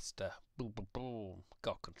plasma blaster. Boom, boom, boom.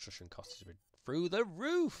 God, construction costs have been through the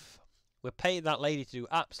roof. We're paying that lady to do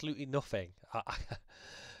absolutely nothing.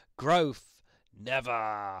 Growth.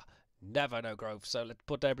 Never no growth. So let's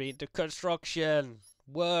put everybody into construction.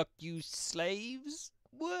 Work, you slaves.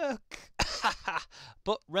 Work.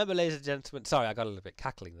 But remember, ladies and gentlemen, sorry, I got a little bit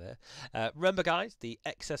cackling there. Remember, guys, the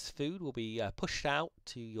excess food will be pushed out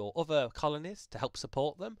to your other colonies to help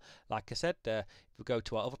support them. Like I said, if we go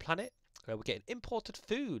to our other planet, We're getting imported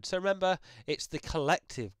food. So remember, it's the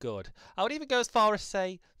collective good. I would even go as far as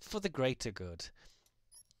say, for the greater good.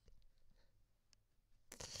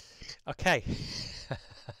 Okay,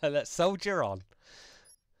 let's soldier on.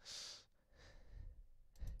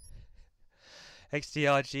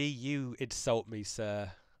 XDRG, you insult me,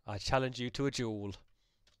 sir. I challenge you to a duel.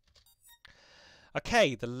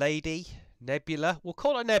 Okay, the lady, Nebula. We'll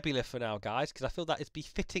call her Nebula for now, guys, because I feel that is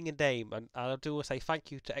befitting a name. And I do want to say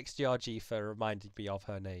thank you to XDRG for reminding me of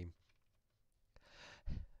her name.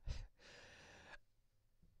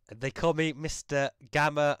 They call me Mr.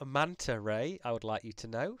 Gamma Manta Ray, I would like you to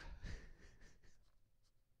know.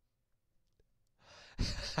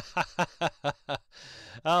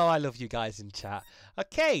 Oh, I love you guys in chat.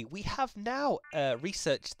 Okay, we have now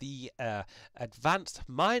researched the advanced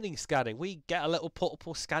mining scanning. We get a little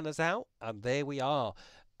portable scanners out, and there we are.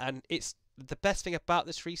 And it's the best thing about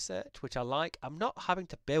this research, which I like. I'm not having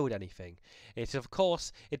to build anything. It, of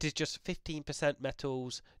course, it is just 15%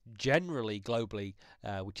 metals generally globally,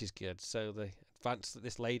 which is good. So the advance that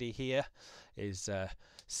this lady here is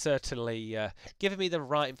certainly giving me the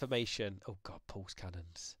right information. Oh God, pulse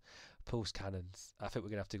cannons. Pulse cannons. I think we're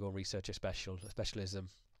going to have to go and research a specialism.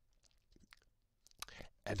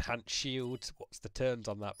 Enhanced shields. What's the turns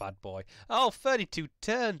on that bad boy? Oh, 32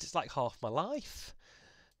 turns. It's like half my life.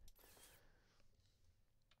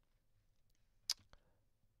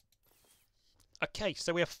 Okay,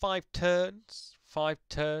 so we have 5 turns. 5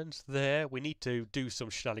 turns there. We need to do some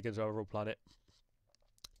shenanigans over our planet.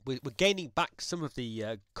 We're gaining back some of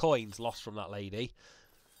the coins lost from that lady.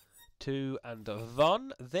 2 and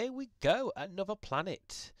 1. There we go. Another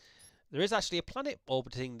planet. There is actually a planet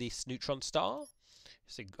orbiting this neutron star.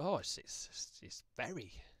 So, oh, it's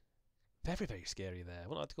very, very, very scary there. I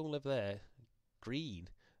wouldn't like to go and live there. Green.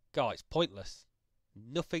 God, it's pointless.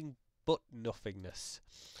 Nothing but nothingness.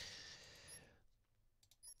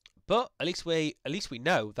 But at least we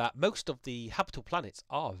know that most of the habitable planets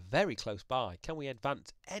are very close by. Can we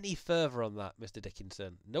advance any further on that, Mr.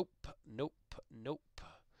 Dickinson? Nope. Nope. Nope.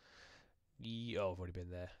 Oh, I've already been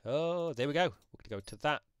there. Oh, there we go. We're going to go to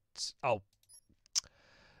that. Oh,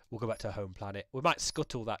 we'll go back to our home planet. We might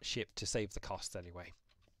scuttle that ship to save the cost anyway.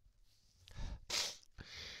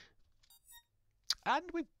 And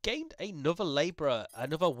we've gained another labourer,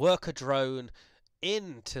 another worker drone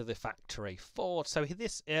into the factory. So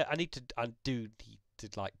this, I do need to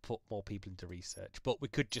like put more people into research, but we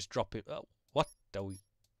could just drop it. Oh, what are we?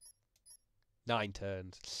 9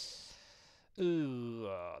 turns. Ooh,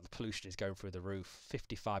 the pollution is going through the roof.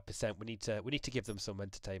 55%. We need to give them some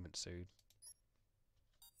entertainment soon.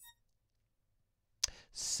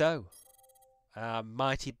 So,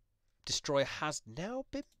 mighty destroyer has now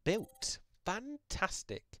been built.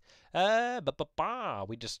 Fantastic.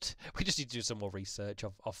 We just need to do some more research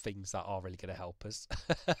of things that are really going to help us,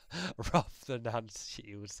 rather than enhanced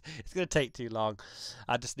shields. It's going to take too long.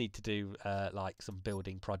 I just need to do like some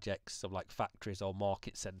building projects, some like factories or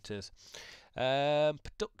market centres. Production,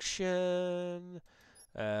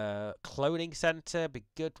 cloning centre, be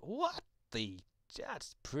good. What the?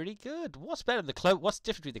 That's pretty good. What's better than the What's the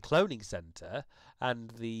difference between the cloning centre and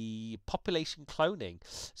the population cloning?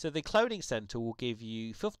 So the cloning centre will give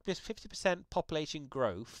you 50% population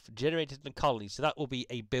growth generated in the colony. So that will be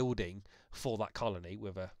a building for that colony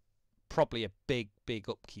with probably a big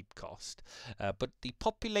upkeep cost. But the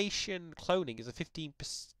population cloning is a 15%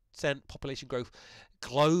 population growth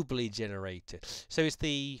globally generated. So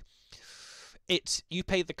you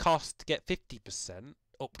pay the cost to get 50%.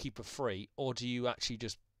 Upkeep for free, or do you actually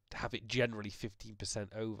just have it generally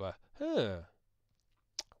 15% over? Oh,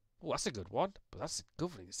 that's a good one. But that's a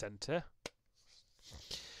governing centre.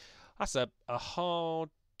 That's a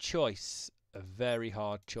hard choice. A very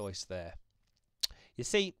hard choice there. You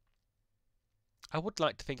see, I would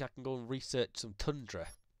like to think I can go and research some tundra.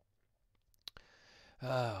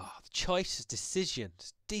 Oh, the choices,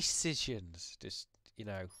 decisions. Just,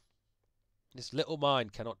 this little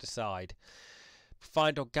mind cannot decide.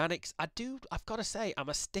 Find organics. I've got to say, I'm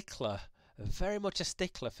a stickler, very much a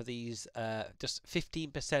stickler for these just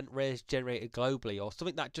 15% rares generated globally, or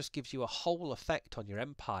something that just gives you a whole effect on your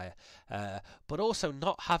empire, but also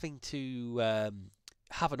not having to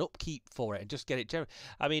have an upkeep for it and just get it generated.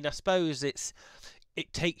 I mean, I suppose it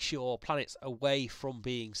takes your planets away from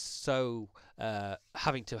being so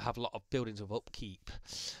having to have a lot of buildings of upkeep.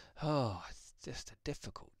 Oh, it's just a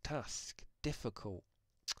difficult task. Difficult.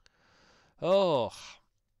 Oh,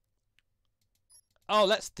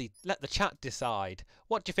 let the chat decide.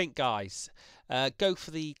 What do you think, guys? Go for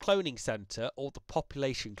the cloning centre or the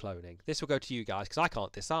population cloning? This will go to you guys because I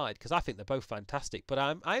can't decide because I think they're both fantastic. But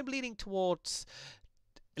I'm leaning towards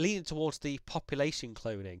leaning towards the population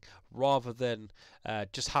cloning rather than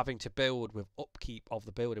just having to build with upkeep of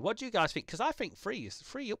the building. What do you guys think? Because I think free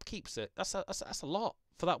upkeeps it. That's a lot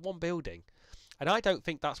for that one building, and I don't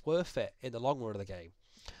think that's worth it in the long run of the game.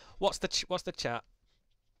 What's the chat?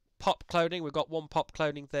 Pop cloning. We've got one pop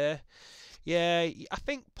cloning there. Yeah, I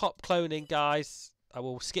think pop cloning, guys. I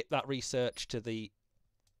will skip that research to the.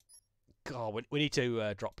 God, we need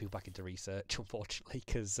to drop people back into research, unfortunately,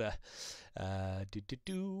 because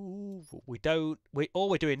we don't. All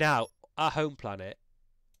we're doing now, our home planet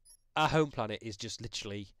is just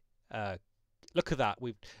literally. Look at that.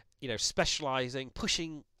 We've, specialising,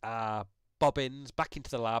 pushing bobbins back into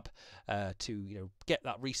the lab to get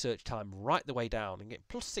that research time right the way down and get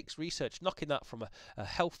 +6 research, knocking that from a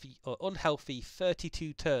healthy or unhealthy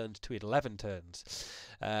 32 turns to 11 turns.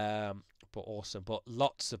 But awesome, but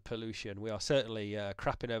lots of pollution. We are certainly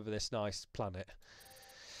crapping over this nice planet.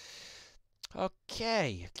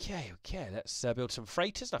 Okay. Let's build some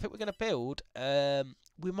freighters. And I think we're going to build.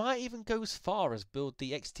 We might even go as far as build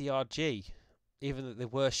the XTRG, even though the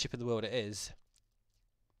worst ship in the world it is.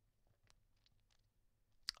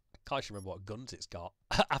 I can't actually remember what guns it's got.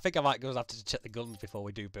 I think I might go have to check the guns before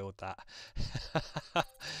we do build that.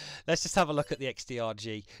 Let's just have a look at the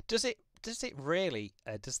XTRG. Does it really?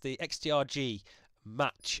 Does the XTRG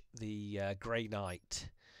match the Grey Knight?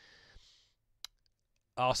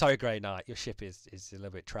 Oh, sorry, Grey Knight. Your ship is a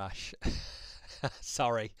little bit trash.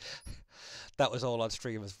 Sorry. That was all on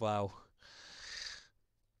stream as well.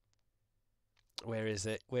 Where is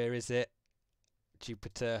it?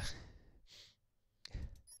 Jupiter.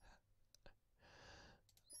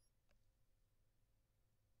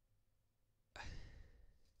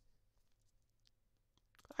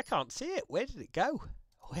 I can't see it. Where did it go?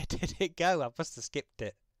 I must have skipped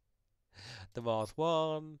it. The Mars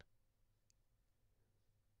 1.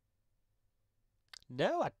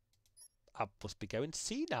 No, I must be going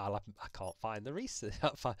senile. I can't find the research.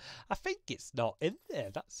 I think it's not in there.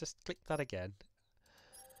 Let's just click that again.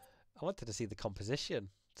 I wanted to see the composition.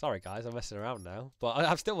 Sorry, guys, I'm messing around now, but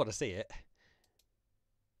I still want to see it.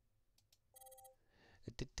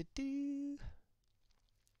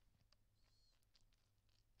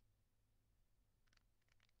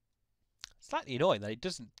 Slightly annoying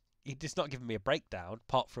that it's not giving me a breakdown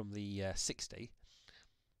apart from the 60.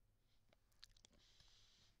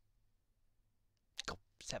 God,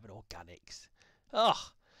 7 organics.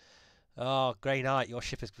 Oh, Grey Knight, your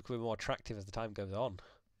ship is becoming more attractive as the time goes on.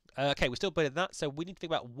 Okay, we're still building that, so we need to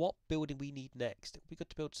think about what building we need next. It would be good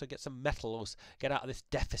to build get some metals, get out of this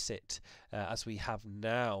deficit as we have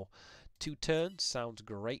now. 2 turns sounds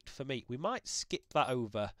great for me. We might skip that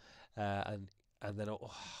over and then.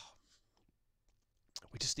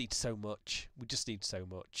 We just need so much.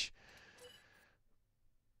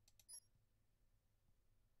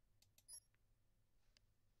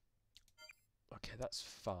 Okay, that's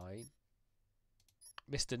fine.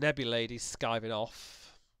 Mr. Nebulady's skiving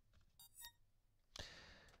off.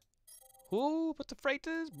 Ooh, but the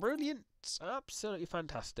freighters, brilliant. Absolutely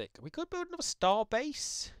fantastic. We could build another star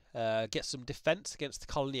base. Get some defense against the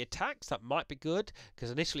colony attacks. That might be good,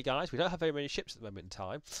 because initially, guys, we don't have very many ships at the moment in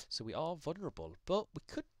time, so we are vulnerable. But we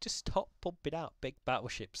could just stop pumping out big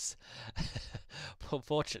battleships. But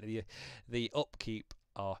unfortunately, the upkeep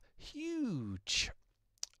are huge.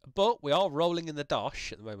 But we are rolling in the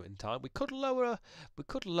dosh at the moment in time. We could lower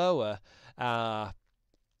our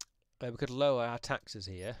taxes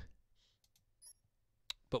here.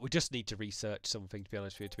 But we just need to research something, to be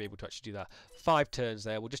honest with you, to be able to actually do that. 5 turns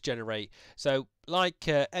there. We'll just generate. So, like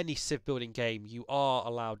any civ building game, you are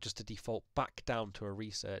allowed just to default back down to a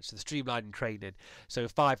research. So, the streamlining training. So,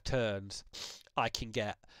 5 turns, I can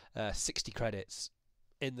get 60 credits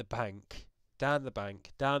in the bank, down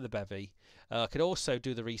the bevy. I could also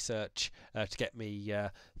do the research to get me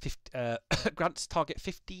grants target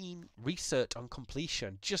 15 research on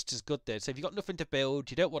completion. Just as good there. So if you've got nothing to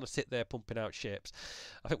build, you don't want to sit there pumping out ships.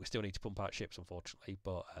 I think we still need to pump out ships, unfortunately,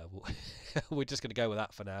 but we're just going to go with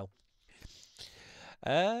that for now.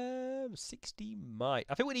 60 might.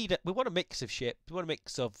 I think we want a mix of ships. We want a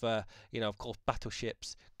mix of, of course,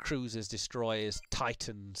 battleships, cruisers, destroyers,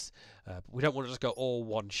 titans. We don't want to just go all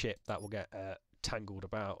one ship. That will get tangled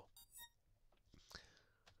about.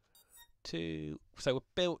 So we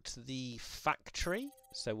built the factory,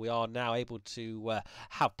 so we are now able to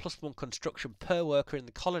have +1 construction per worker in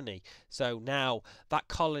the colony. So now that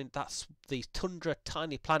colony, that's the tundra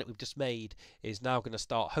tiny planet we've just made, is now going to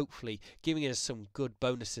start hopefully giving us some good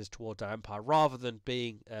bonuses towards our empire, rather than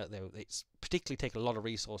being it's particularly taking a lot of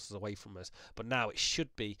resources away from us, but now it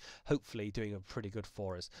should be hopefully doing a pretty good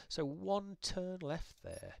for us. So 1 turn left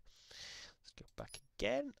there. Let's go back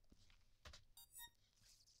again.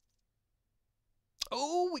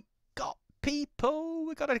 Oh, we got people.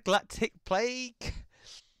 We got a galactic plague.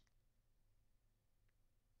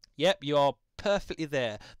 Yep, you are perfectly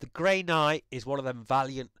there. The Grey Knight is one of them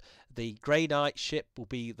valiant. The Grey Knight ship will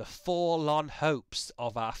be the forlorn hopes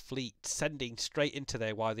of our fleet, sending straight into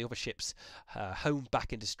there while the other ships home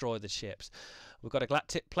back and destroy the ships. We've got a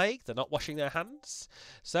galactic plague. They're not washing their hands.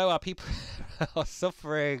 So our people are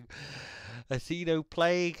suffering. A xeno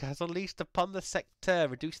plague has unleashed upon the sector,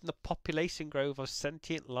 reducing the population growth of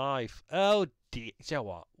sentient life. Oh dear. You know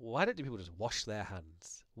what? Why don't people just wash their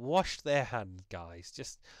hands? Wash their hands, guys.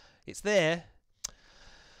 Just, it's there.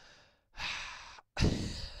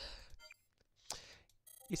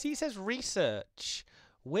 You see, it says research.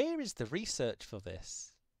 Where is the research for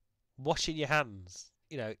this? Washing your hands.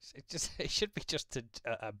 You know, it should be just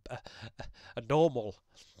a normal.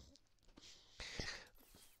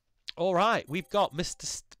 All right, we've got Mr.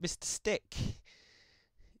 Stick,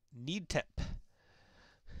 Needtep,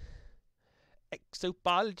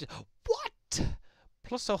 exobiology. What?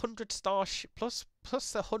 Plus 100 starship, plus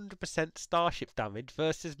 100% starship damage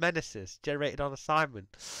versus menaces generated on assignment.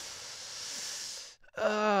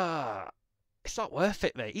 It's not worth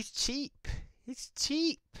it, mate. He's cheap. It's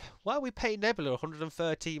cheap. Why are we paying Nebula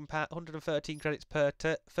 113 credits per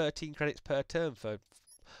 13 credits per turn for?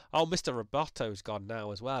 Oh, Mr. Roboto's gone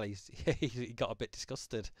now as well. He got a bit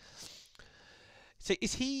disgusted. So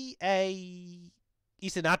is he a?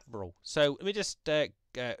 He's an admiral. So let me just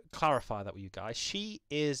clarify that with you guys. She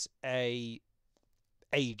is a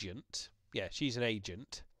agent. Yeah, she's an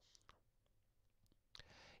agent.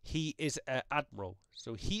 He is an admiral,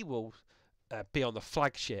 so he will be on the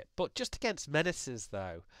flagship, but just against menaces,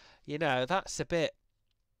 though. You know, that's a bit.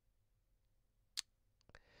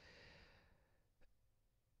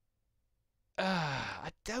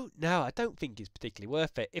 I don't know. I don't think it's particularly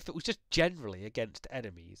worth it. If it was just generally against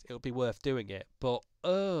enemies, it would be worth doing it. But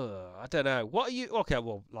I don't know. What are you? Okay,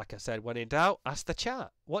 well, like I said, when in doubt, ask the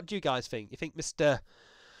chat. What do you guys think? You think Mr.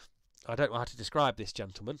 I don't know how to describe this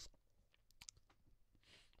gentleman.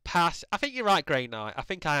 Pass. I think you're right, Grey Knight. I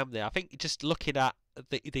think I am there. I think just looking at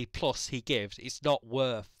the plus he gives, it's not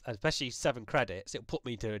worth, especially 7 credits. It'll put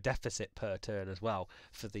me to a deficit per turn as well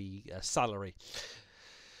for the salary.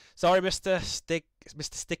 Sorry, Mr.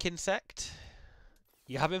 Stick Insect.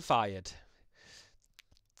 You have been fired.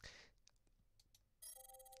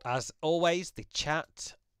 As always, the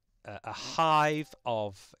chat, a hive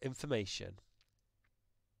of information.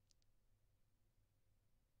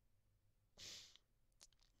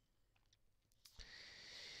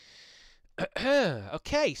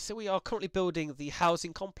 Okay, so we are currently building the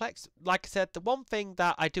housing complex. Like I said, the one thing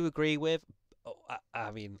that I do agree with, I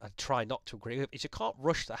mean, I try not to agree with, is you can't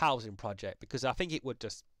rush the housing project, because I think it would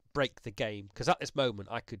just break the game. Because at this moment,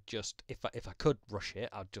 I could just, if I could rush it,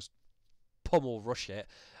 I'd just pummel rush it,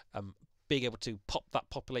 being able to pop that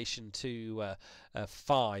population to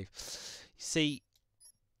 5. You see,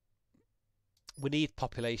 we need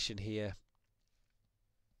population here.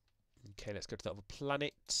 Okay, let's go to the other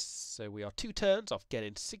planet. So we are 2 turns off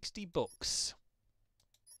getting 60 books.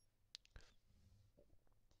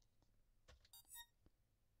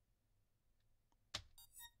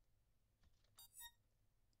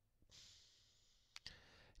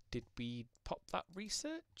 Did we pop that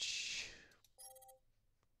research?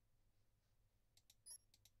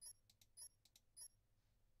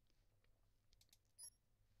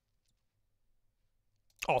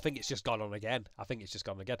 Oh, I think it's just gone on again. I think it's just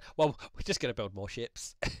gone again. Well, we're just going to build more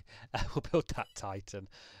ships. We'll build that Titan.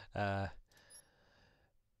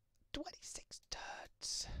 26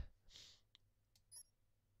 turns.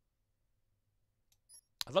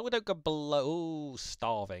 As long as we don't go below... Ooh,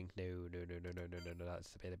 starving. No.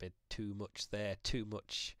 That's a bit too much there. Too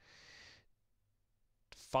much.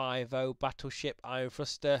 5-0 battleship Iron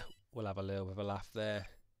Thruster. We'll have a little bit of a laugh there.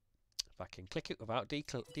 If I can click it without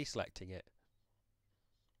deselecting it.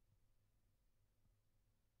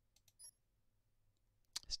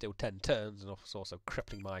 Still 10 turns, and it's also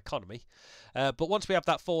crippling my economy. But once we have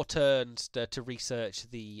that 4 turns to research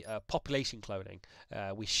the population cloning,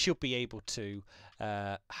 we should be able to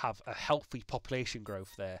have a healthy population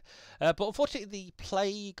growth there. But unfortunately, the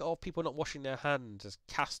plague of people not washing their hands has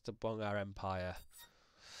cast among our empire.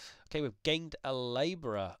 Okay, we've gained a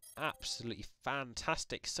labourer. Absolutely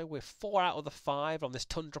fantastic. So we're 4 out of the 5 on this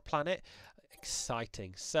tundra planet.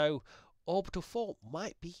 Exciting. So orbital fort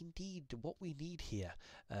might be indeed what we need here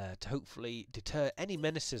to hopefully deter any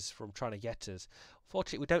menaces from trying to get us.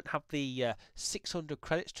 Fortunately, we don't have the 600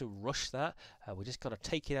 credits to rush that. We're just going to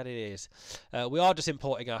take it as it is. We are just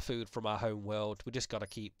importing our food from our home world. We just got to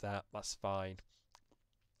keep that. That's fine.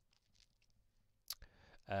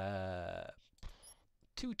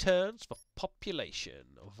 2 turns for population.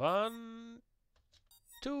 1,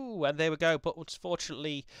 2, and there we go. But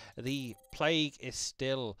unfortunately, the plague is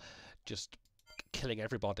still just killing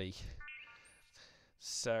everybody.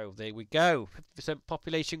 So there we go. 50%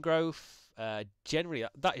 population growth. Generally,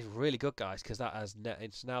 that is really good, guys, because that has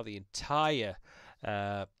it's now the entire.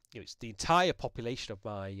 It's the entire population of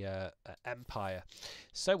my empire.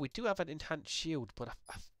 So we do have an enhanced shield, but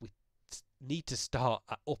we need to start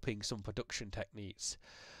upping some production techniques.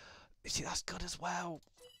 You see, that's good as well.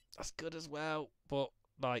 That's good as well. But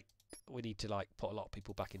like, we need to like put a lot of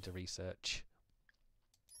people back into research.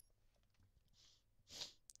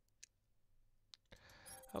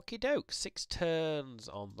 Okie doke. 6 turns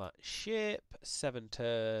on that ship. 7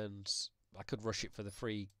 turns. I could rush it for the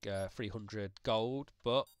free 300 gold,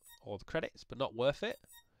 but or the credits, but not worth it.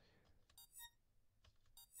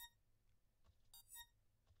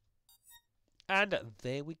 And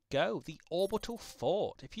there we go, the orbital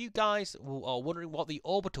fort. If you guys are wondering what the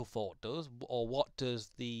orbital fort does, or what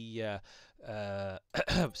does the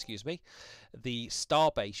excuse me, the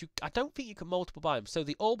starbase, I don't think you can multiply them. So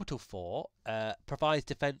the orbital fort provides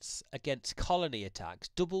defense against colony attacks,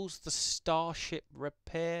 doubles the starship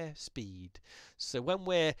repair speed. So when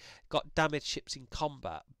we're got damaged ships in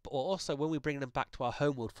combat, but also when we bring them back to our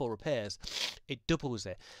homeworld for repairs, it doubles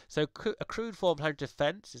it. So a crude form of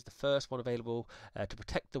defense is the first one available to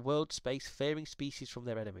protect the world space-faring species from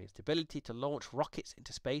their enemies. The ability to launch rockets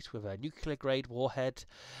into space with a nuclear-grade warhead,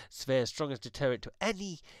 sphere strong as deterrent to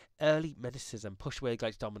any early menaces and push away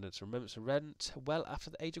galactic dominance. Remembrance of rent well after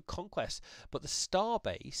the Age of Conquest. But the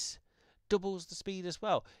starbase doubles the speed as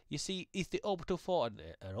well. You see, is the orbital fort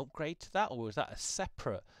an upgrade to that, or is that a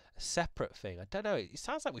separate thing? I don't know. It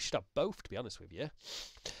sounds like we should have both, to be honest with you.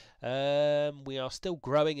 We are still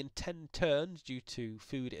growing in 10 turns due to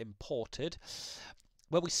food imported.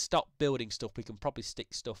 When we stop building stuff, we can probably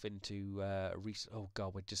stick stuff into oh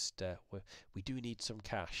god, we're just we do need some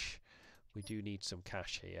cash. We do need some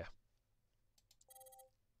cash here.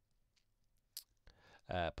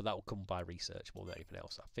 But that will come by research more than anything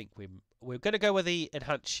else. I think we're going to go with the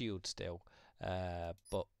enhanced shield still,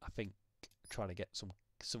 but I think trying to get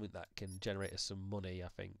something that can generate us some money. I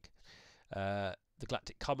think the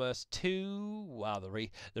Galactic Commerce 2. Wow, the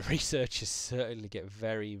researchers certainly get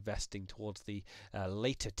very investing towards the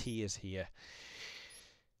later tiers here.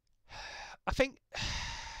 I think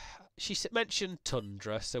she mentioned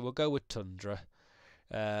Tundra, so we'll go with Tundra.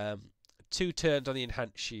 2 turns on the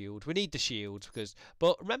enhanced shield. We need the shield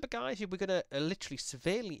but remember, guys, we're going to literally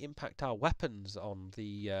severely impact our weapons on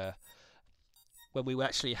the when we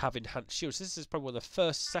actually have enhanced shields. This is probably one of the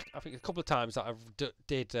first, I think a couple of times that I've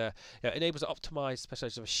enables to optimize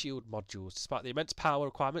specialization of shield modules. Despite the immense power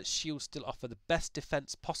requirements, shields still offer the best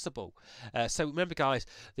defense possible. So remember, guys,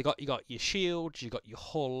 you got your shields, you got your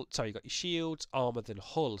hull. Sorry, you got your shields, armor, then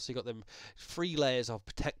hull. So you got them 3 layers of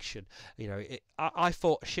protection. You know, I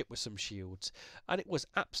fought a ship with some shields, and it was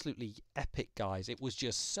absolutely epic, guys. It was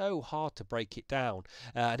just so hard to break it down,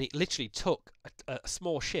 and it literally took a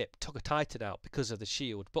small ship, took a Titan out because of the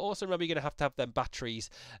shield. But also remember, you're going to have them batteries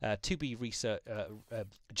to be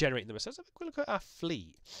generating them. So let's have a quick look at our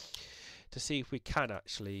fleet to see if we can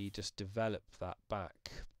actually just develop that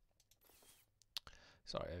back.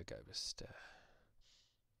 Sorry, there we go. Just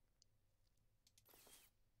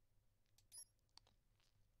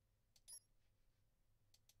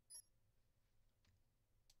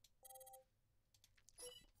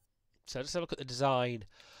so let's have a look at the design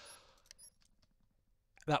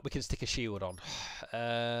that we can stick a shield on.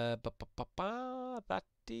 The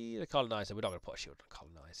colonizer. We're not going to put a shield on a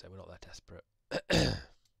colonizer. We're not that desperate.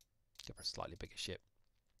 Give her a slightly bigger ship.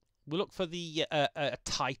 We'll look for the a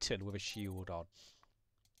Titan with a shield on.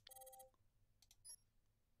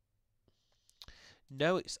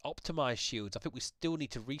 No, it's optimized shields. I think we still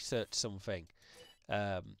need to research something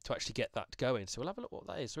to actually get that going. So we'll have a look what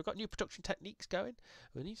that is. So we've got new production techniques going.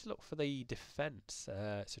 We need to look for the defense.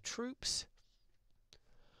 So troops.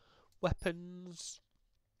 Weapons.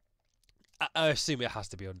 I assume it has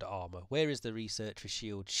to be under armor. Where is the research for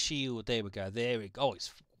shield? Shield. There we go. There we go. Oh,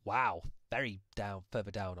 it's wow. Very further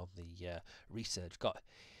down on the research. Got.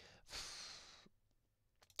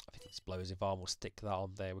 I think explosive arm. We'll stick that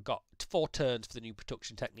on there. We've got 4 turns for the new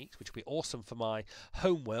production techniques, which will be awesome for my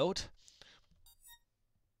home world.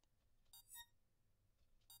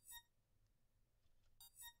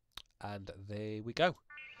 And there we go.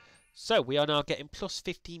 So we are now getting plus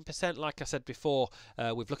 15%, like I said before,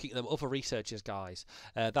 with looking at them other researchers, guys.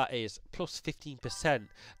 That is plus 15%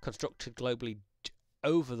 constructed globally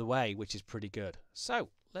over the way, which is pretty good. So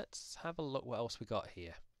let's have a look what else we got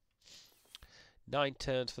here. 9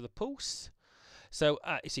 turns for the pulse. So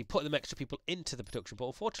you see, putting them extra people into the production, but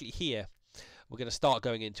unfortunately here we're going to start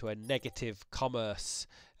going into a negative commerce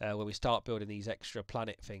when we start building these extra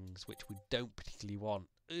planet things, which we don't particularly want.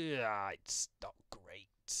 Ugh, it's not great.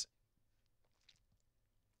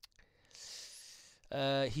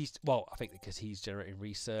 Well, I think because he's generating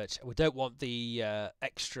research. We don't want the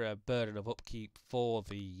extra burden of upkeep for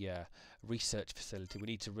the research facility. We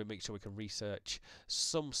need to make sure we can research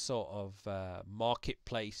some sort of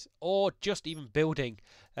marketplace, or just even building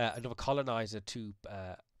another colonizer to.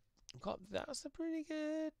 That's a pretty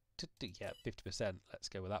good. Yeah, 50%. Let's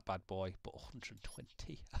go with that bad boy. But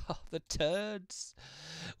 120. Oh, the turds.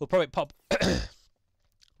 We'll probably pop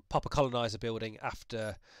a colonizer building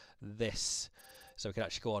after this, so we can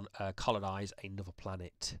actually go on colonize another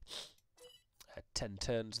planet. 10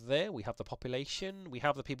 turns there. We have the population. We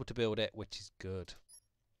have the people to build it, which is good.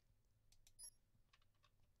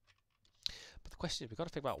 But the question is, we've got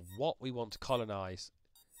to think about what we want to colonize.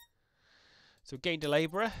 So we gained a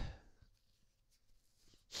labourer.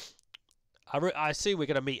 I assume we're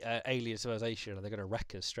going to meet alien civilization and they're going to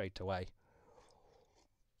wreck us straight away.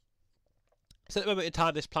 So at the moment in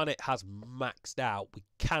time, this planet has maxed out. We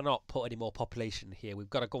cannot put any more population here. We've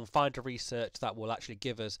got to go and find a research that will actually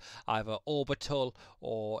give us either orbital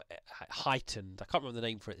or heightened. I can't remember the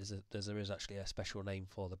name for it. There is actually a special name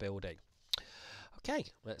for the building. Okay,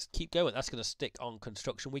 let's keep going. That's going to stick on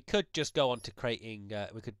construction. We could just go on to creating...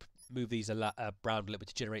 we could move these around a little bit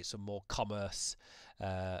to generate some more commerce.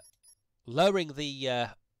 Lowering the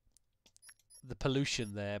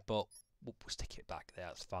pollution there, but we'll stick it back there.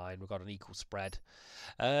 That's fine. We've got an equal spread.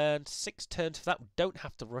 And 6 turns for that. We don't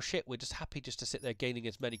have to rush it. We're just happy just to sit there gaining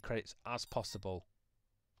as many credits as possible.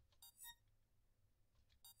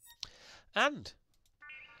 And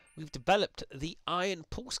we've developed the Iron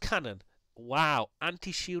Pulse Cannon. Wow,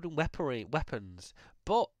 anti-shielding weapons,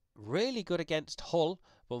 but really good against hull.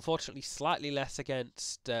 But unfortunately slightly less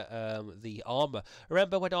against the armour.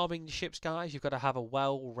 Remember, when arming the ships, guys, you've got to have a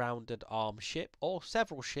well-rounded armed ship, or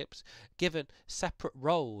several ships given separate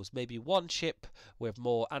roles. Maybe one ship with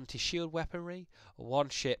more anti-shield weaponry, one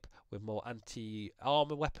ship with more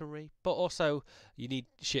anti-armour weaponry, but also you need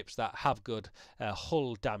ships that have good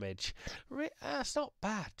hull damage. It's not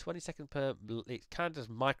bad. 20 seconds per... It's kind of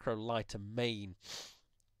micro lighter main.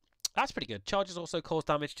 That's pretty good. Charges also cause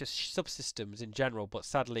damage to subsystems in general, but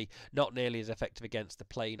sadly not nearly as effective against the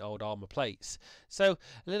plain old armour plates. So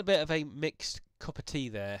a little bit of a mixed cup of tea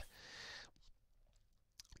there.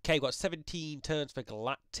 Okay, we've got 17 turns for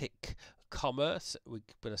galactic commerce. We're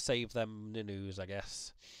going to save them news, I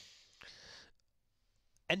guess.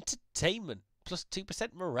 Entertainment, plus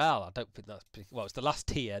 2% morale. I don't think that's... Well, it's the last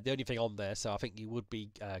tier, the only thing on there, so I think you would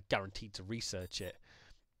be guaranteed to research it.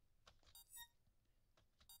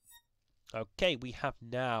 Okay, we have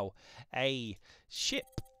now a ship.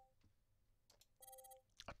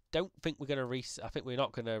 I don't think we're going to I think we're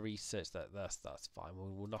not going to research that. That's fine.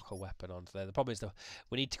 We'll knock a weapon onto there. The problem is that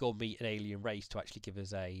we need to go meet an alien race to actually give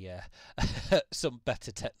us a some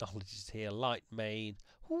better technologies here. Light main.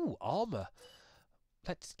 Ooh, armor.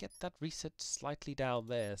 Let's get that research slightly down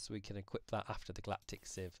there so we can equip that after the galactic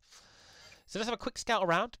sieve. So let's have a quick scout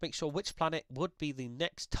around to make sure which planet would be the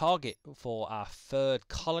next target for our third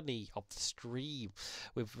colony of the stream.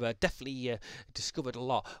 We've definitely discovered a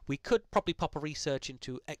lot. We could probably pop a research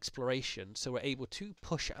into exploration, so we're able to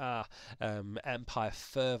push our empire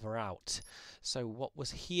further out. So what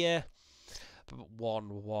was here?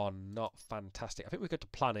 1-1, not fantastic. I think we go to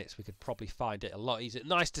planets, we could probably find it a lot easier.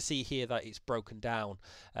 Nice to see here that it's broken down.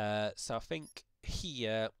 So I think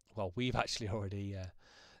here, well, we've actually already...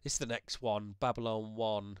 this is the next one, Babylon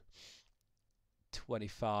 1,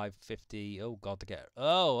 25, 50. Oh god, to get...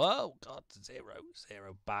 Oh god, 0,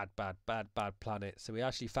 0. Bad planet. So we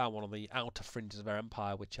actually found one on the outer fringes of our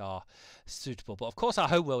empire, which are suitable. But of course, our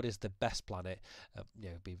homeworld is the best planet.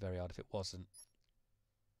 It'd be very odd if it wasn't.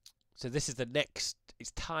 So this is the next. It's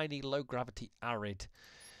tiny, low gravity, arid.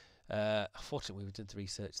 Unfortunately, we didn't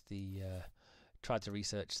research the. Tried to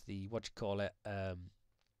research the, what do you call it?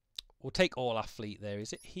 We'll take all our fleet there.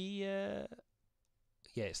 Is it here?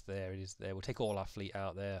 Yeah, it's there. It is there. We'll take all our fleet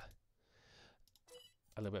out there.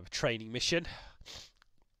 A little bit of a training mission.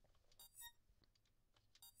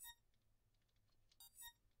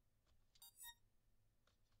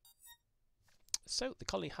 So the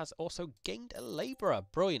colony has also gained a labourer.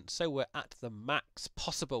 Brilliant. So we're at the max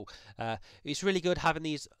possible. It's really good having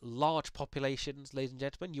these large populations, ladies and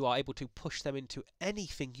gentlemen. You are able to push them into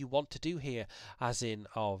anything you want to do here, as in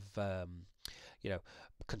of you know,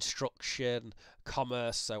 construction,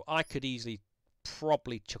 commerce. So I could easily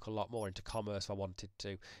probably chuck a lot more into commerce if I wanted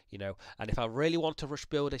to, you know, and if I really want to rush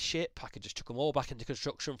build a ship, I could just chuck them all back into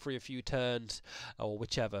construction for a few turns or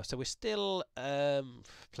whichever. So we're still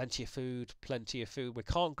plenty of food. We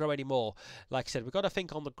can't grow any more. Like I said, we've got to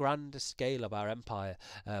think on the grander scale of our empire,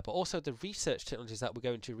 but also the research technologies that we're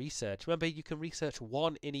going to research. Remember, you can research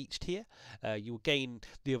one in each tier. You will gain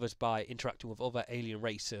the others by interacting with other alien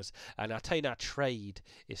races, and I tell you now, trade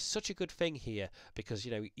is such a good thing here, because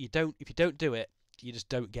you know, if you don't do it, you just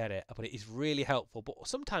don't get it. But it is really helpful, but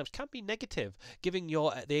sometimes can be negative, giving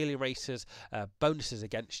the alien races bonuses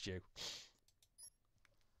against you.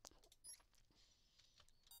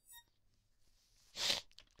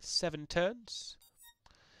 Seven turns.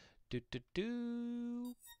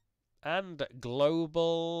 And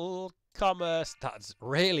global commerce. That's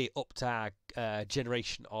really up to our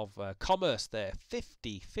generation of commerce there.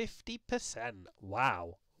 50%.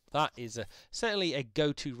 Wow. That is certainly a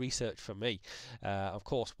go-to research for me. Of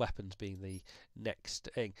course, weapons being the next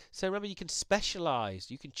thing. So remember, you can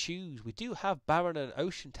specialise. You can choose. We do have barren and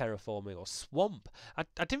ocean terraforming, or swamp. I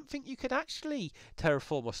didn't think you could actually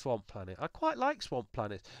terraform a swamp planet. I quite like swamp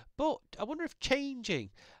planets, but I wonder if changing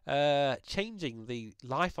the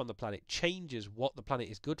life on the planet changes what the planet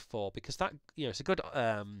is good for, because that, you know, it's a good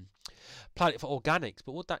planet for organics.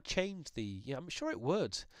 But would that change the? Yeah, I'm sure it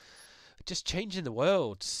would. Just changing the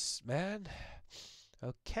world, man.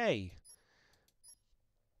 Okay.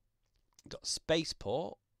 Got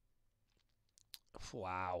spaceport.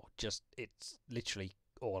 Wow. Just, it's literally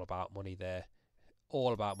all about money there.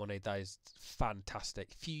 All about money. That is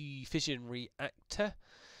fantastic. Fission reactor.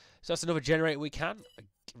 So that's another generator we can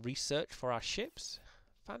research for our ships.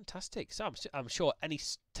 Fantastic. So I'm sure any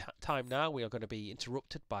time now we are going to be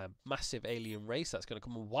interrupted by a massive alien race that's going to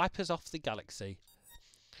come and wipe us off the galaxy.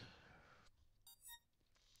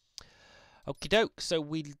 Okie doke, so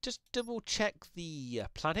we'll just double check the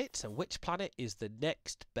planets and which planet is the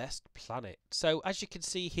next best planet. So as you can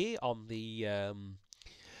see here on the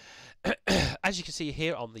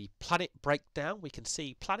planet breakdown, we can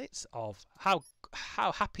see planets of how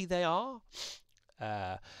happy they are,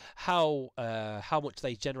 how much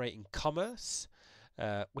they generate in commerce,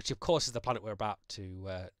 which of course is the planet we're about to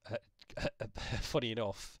funny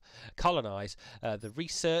enough colonize. The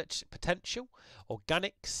research potential,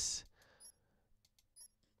 organics.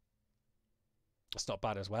 That's not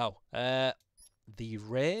bad as well. The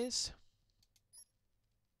rares.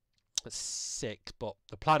 That's 6, but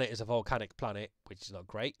the planet is a volcanic planet, which is not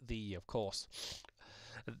great. Of course,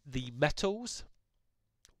 the metals.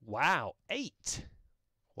 Wow, 8.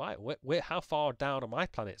 Wow, how far down are my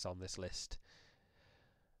planets on this list?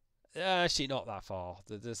 Actually, not that far.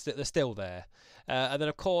 They're still there. And then,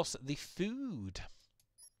 of course, the food.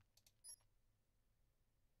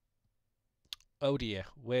 Oh dear,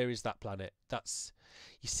 where is that planet? That's,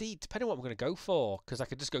 you see, depending on what I'm going to go for, because I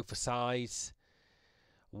could just go for size.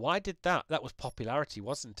 Why did that? That was popularity,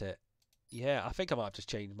 wasn't it? Yeah, I think I might have just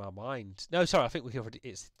changed my mind. No, sorry, I think we covered it.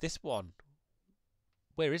 It's this one.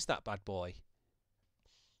 Where is that bad boy?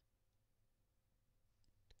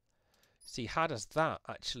 See, how does that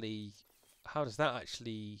actually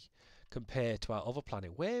compare to our other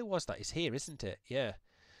planet? Where was that? It's here, isn't it? Yeah.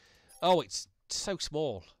 Oh, it's so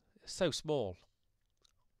small. So small.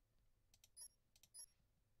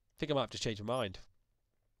 I think I might have just changed my mind.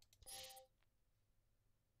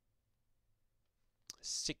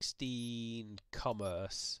 16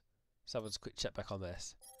 commerce. So let's quick check back on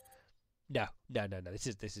this. No. This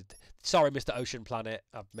is. Sorry, Mr. Ocean Planet.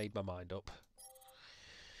 I've made my mind up.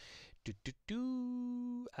 Yep,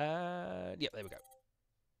 there we go.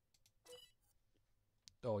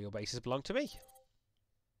 All your bases belong to me.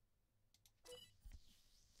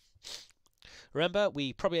 Remember,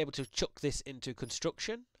 we probably able to chuck this into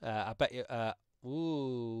construction. I bet you.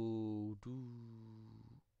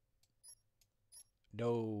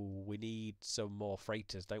 No, we need some more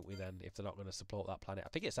freighters, don't we? Then, if they're not going to support that planet, I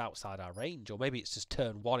think it's outside our range, or maybe it's just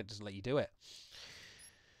turn 1. It doesn't let you do it.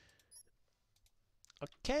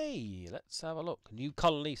 Okay, let's have a look. New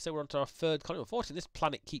colony. So we're on to our 3rd colony. Unfortunately, this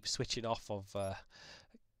planet keeps switching off of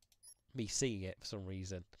me seeing it for some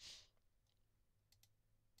reason.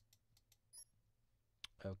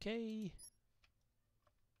 Okay.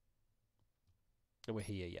 And we're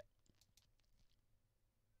here, yeah.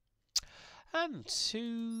 And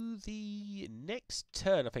to the next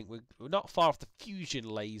turn, I think we're not far off the fusion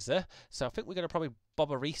laser, so I think we're going to probably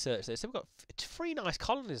bob a research there. So we've got 3 nice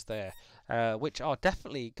colonies there, which are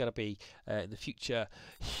definitely going to be in the future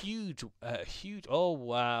huge, huge. Oh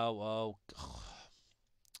wow! Oh,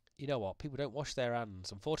 you know what? People don't wash their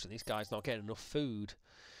hands. Unfortunately, this guy's not getting enough food.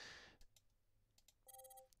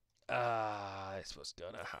 That's what's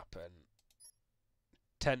going to happen.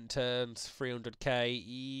 10 turns, 300k.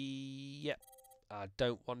 Yep. I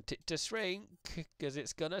don't want it to shrink, because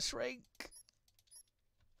it's going to shrink.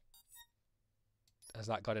 Has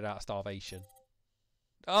that got it out of starvation?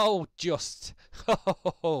 Oh, just.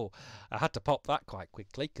 Oh, I had to pop that quite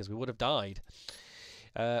quickly, because we would have died.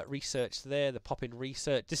 Research there, the pop-in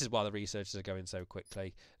research. This is why the researchers are going so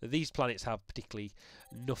quickly. These planets have particularly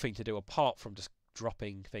nothing to do apart from just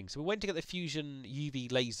dropping things. So we're waiting to get the fusion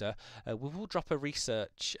UV laser. We will drop a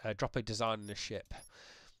research, drop a design in a ship.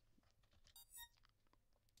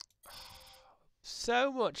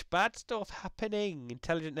 So much bad stuff happening.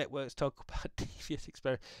 Intelligent networks talk about devious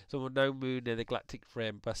experiments. Some no moon near the galactic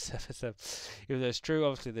frame. But even though it's true,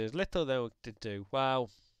 obviously there's little they to do. Well,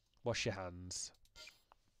 wash your hands.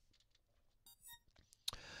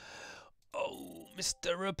 Oh,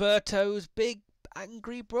 Mr. Roberto's big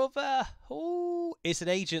angry brother. Oh, it's an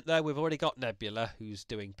agent though. We've already got Nebula, who's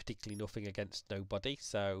doing particularly nothing against nobody.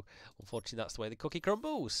 So, unfortunately, that's the way the cookie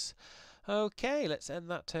crumbles. Okay, let's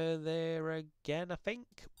end that turn there again, I think.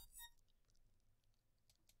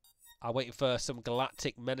 I'm waiting for some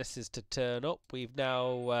galactic menaces to turn up. We've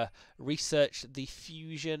now researched the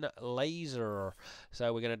fusion laser.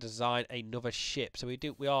 So we're going to design another ship. So we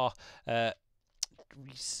are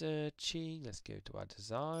researching. Let's go to our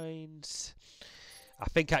designs. I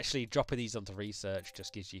think actually dropping these onto research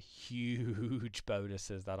just gives you huge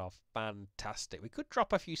bonuses that are fantastic. We could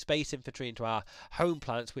drop a few space infantry into our home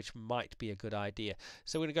planets, which might be a good idea.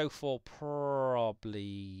 So we're going to go for we'll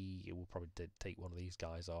probably take one of these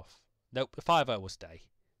guys off. Nope, the 5-0 will stay.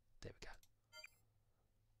 There we go.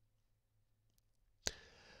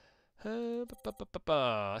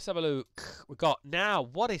 Let's have a look. We've got now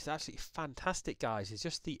what is actually fantastic, guys, is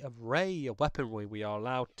just the array of weaponry we are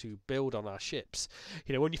allowed to build on our ships.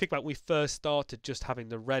 You know, when you think about when we first started just having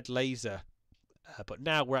the red laser, but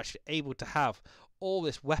now we're actually able to have all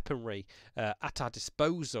this weaponry at our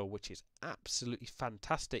disposal, which is absolutely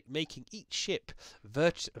fantastic, making each ship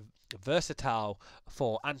versatile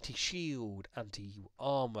for anti-shield,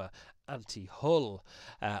 anti-armor, anti-hull,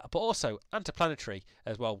 but also anti-planetary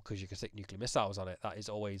as well, because you can stick nuclear missiles on it. That is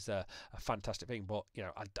always a fantastic thing. But you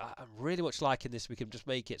know, I'm really much liking this. We can just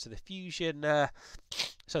make it so the fusion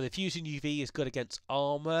UV is good against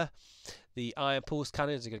armor. The iron pulse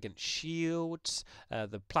cannons are good against shields.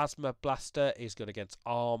 The plasma blaster is good against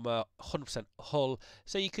armor, 100% hull.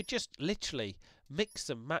 So you could just literally mix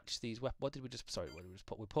and match these weapons. What did we just? Sorry, what did we just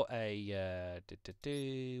put? We put a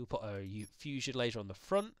fusion laser on the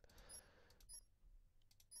front.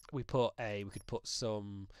 We could put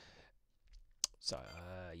some. So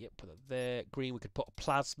put it there. Green. We could put a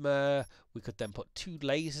plasma. We could then put 2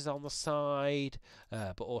 lasers on the side.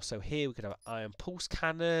 But also here we could have an iron pulse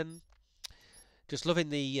cannon. Just loving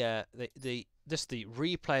the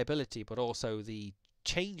replayability, but also the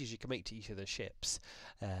changes you can make to each of the ships.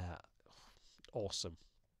 Awesome.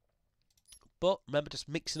 But remember, just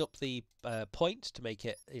mixing up the points to make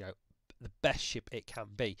it, you know, the best ship it can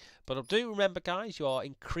be. But do remember, guys, you are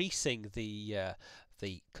increasing the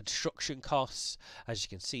construction costs. As you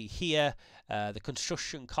can see here, the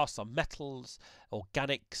construction costs on metals,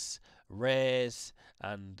 organics, rares,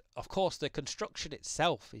 and of course the construction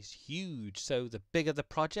itself is huge. So the bigger the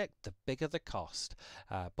project, the bigger the cost.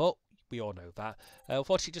 But we all know that.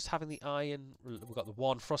 Unfortunately, just having the iron, we've got the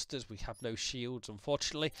 1 thrusters, we have no shields,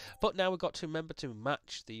 unfortunately. But now we've got to remember to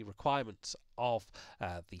match the requirements of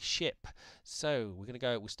the ship. So we're going to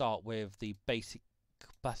go, we'll start with the basic,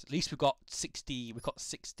 at least we've got 16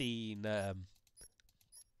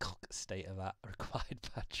 state of that required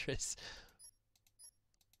batteries.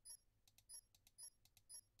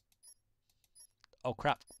 Oh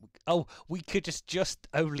crap. Oh, we could just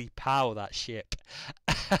only power that ship.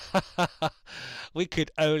 We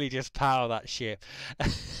could only just power that ship.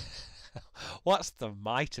 What's the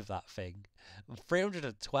might of that thing?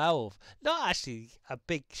 312. Not actually a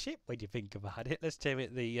big ship when you think about it. Let's name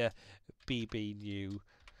it the BB New,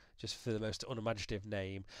 just for the most unimaginative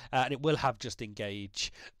name. And it will have just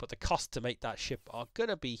engage, but the cost to make that ship are going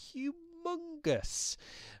to be humongous.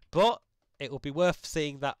 But it will be worth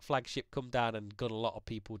seeing that flagship come down and gun a lot of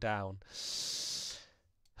people down.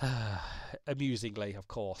 Amusingly, of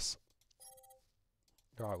course.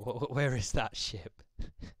 Right, where is that ship?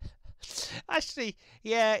 Actually,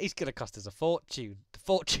 yeah, he's going to cost us a fortune. The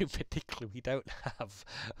fortune, particularly, we don't have,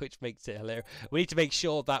 which makes it hilarious. We need to make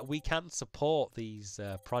sure that we can support these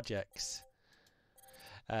projects.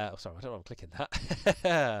 Oh, sorry, I don't know I'm clicking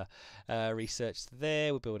that. Research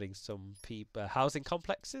there. We're building some housing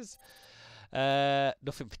complexes.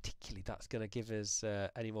 Nothing particularly that's going to give us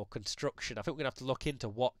any more construction. I think we're going to have to look into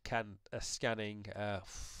what can scanning...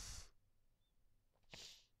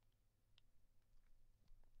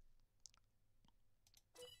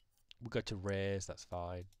 we'll go to rares, that's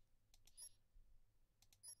fine.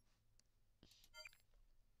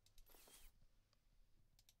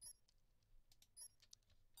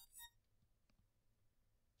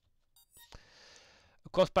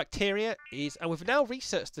 Of course, bacteria is, and we've now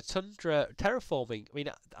researched the tundra terraforming. I mean,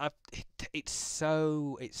 it's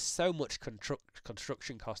so much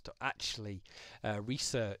construction cost to actually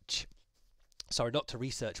research. Sorry, not to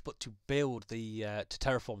research, but to build the to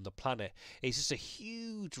terraform the planet. It's just a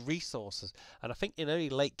huge resources, and I think in only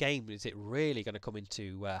late game is it really going to come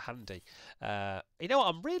into handy. You know what?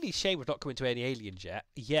 I'm really ashamed we've not come into any aliens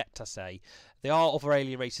yet. I say there are other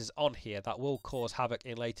alien races on here that will cause havoc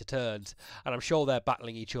in later turns, and I'm sure they're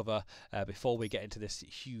battling each other before we get into this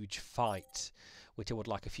huge fight. Which I would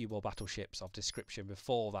like a few more battleships of description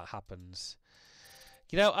before that happens.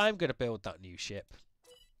 You know, I'm going to build that new ship.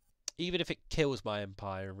 Even if it kills my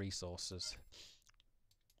empire and resources.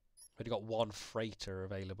 We've only got one freighter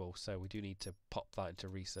available, so we do need to pop that into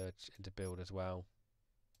research, into build as well.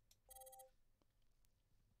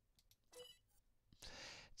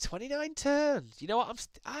 29 turns. You know what?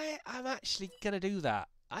 I'm actually gonna do that.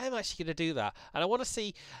 I am actually gonna do that, and I want to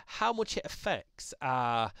see how much it affects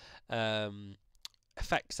our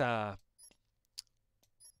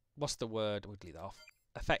what's the word? We'll leave that off.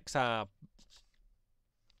 Affects our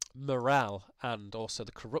morale and also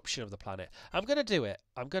the corruption of the planet. I'm going to do it.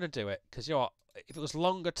 I'm going to do it because, you know what, if it was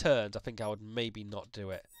longer turns, I think I would maybe not do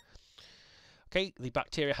it. Okay, the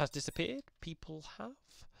bacteria has disappeared. People have.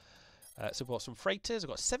 So we've got some freighters. We've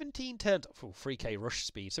got 17 turns. Oh, 3k rush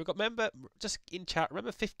speed. So we've got, remember, just in chat,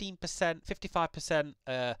 remember 15%,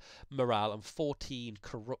 55% morale and 14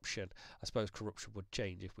 corruption. I suppose corruption would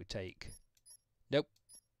change if we take... Nope.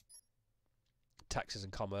 Taxes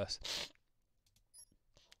and commerce.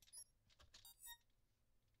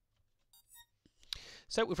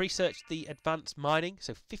 So we've researched the advanced mining,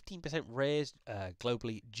 so 15% rares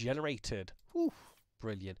globally generated. Whew,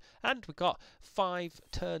 brilliant. And we've got 5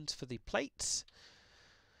 turns for the plates.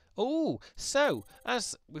 Oh, so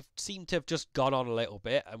as we've seemed to have just gone on a little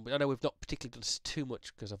bit, and I know we've not particularly done too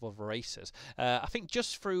much because of other races. I think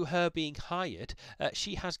just through her being hired,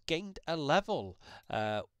 she has gained a level,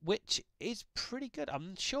 which is pretty good.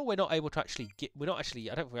 I'm sure we're not able to actually get. I don't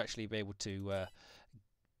think we'll actually be able to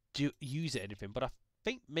use it or anything, but I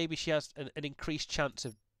think maybe she has an increased chance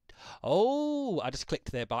of... Oh, I just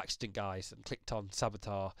clicked there by accident, guys, and clicked on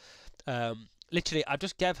Saboteur. Literally, I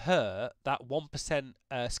just gave her that 1%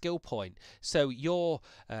 skill point. So your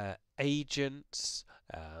agents,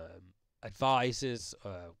 advisors,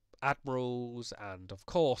 admirals, and of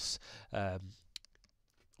course,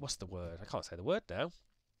 what's the word? I can't say the word now.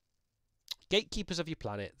 Gatekeepers of your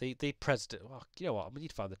planet, the president. Oh, you know what? We need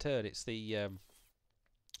to find the turn. It's the... can't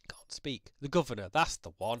speak. The governor, that's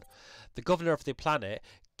the one. The governor of the planet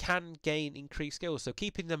can gain increased skills, so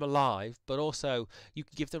keeping them alive, but also you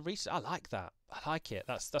can give them research. I like that. I like it.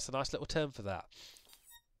 That's a nice little term for that.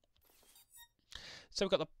 So we've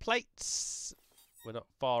got the plates. We're not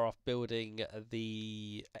far off building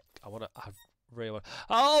the... I really want...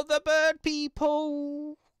 Oh, the bird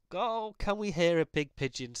people! Oh, can we hear a big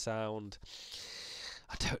pigeon sound?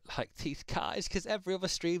 I don't like these guys because every other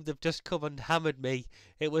stream they've just come and hammered me.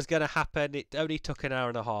 It was going to happen. It only took an hour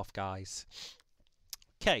and a half, guys.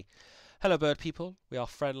 Okay. Hello, bird people. We are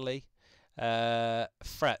friendly.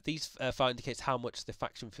 Threat. These fire indicates how much the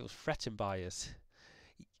faction feels threatened by us.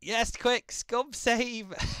 Yes, quick. Scum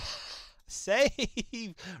save.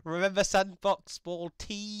 Save. Remember sandbox ball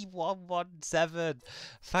T117.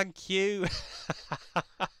 Thank you.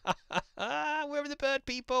 Where are the bird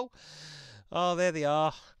people? Oh, there they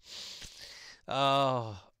are.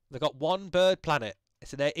 Oh, they've got one bird planet.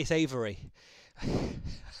 It's Avery.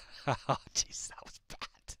 Oh, jeez, that was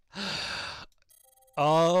bad.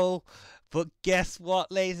 Oh, but guess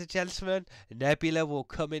what, ladies and gentlemen? Nebula will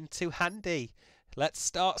come into handy. Let's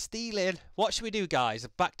start stealing. What should we do, guys?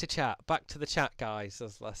 Back to chat. Back to the chat, guys.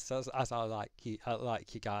 As I like you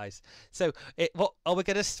guys. So, what are we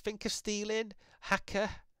going to think of stealing? Hacker.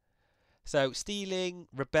 So, stealing,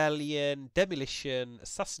 rebellion, demolition,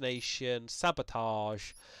 assassination,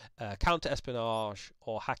 sabotage, counter-espionage,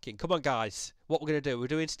 or hacking. Come on, guys. What we're going to do? We're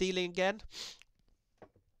doing stealing again.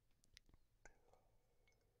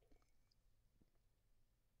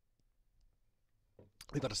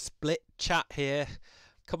 We've got a split chat here.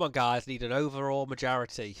 Come on, guys. Need an overall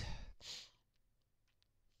majority.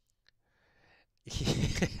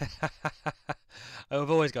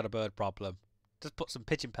 I've always got a bird problem. Just put some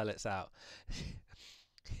pigeon pellets out.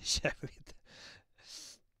 Show me.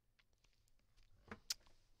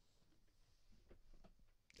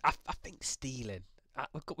 I think stealing.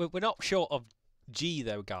 We're not short of G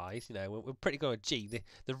though, guys. You know, we're pretty good at G.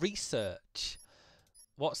 The research.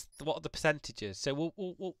 What are the percentages? So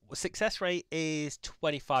success rate is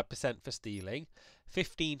 25% for stealing,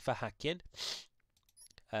 15 for hacking,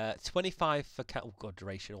 25 for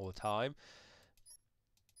duration all the time.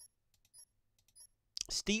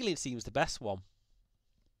 Stealing seems the best one.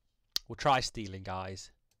 We'll try stealing,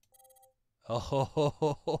 guys.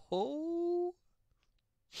 Oh.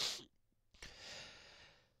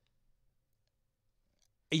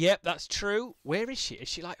 Yep, that's true. Where is she? Is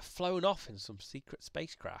she like flown off in some secret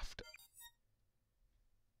spacecraft?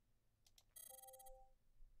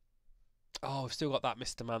 Oh, we've still got that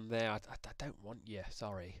Mr. Man there. I don't want you.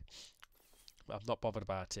 Sorry. I'm not bothered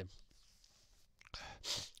about him.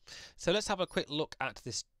 So let's have a quick look at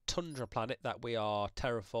this tundra planet that we are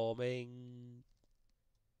terraforming.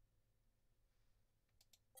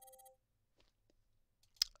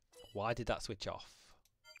 Why did that switch off?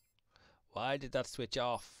 Why did that switch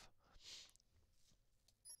off?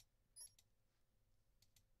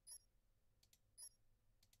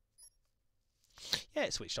 Yeah,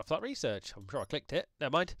 it switched off that research. I'm sure I clicked it.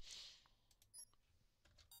 Never mind.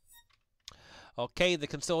 Okay, the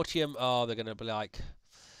consortium. Oh, they're going to be like,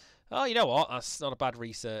 oh, you know what? That's not a bad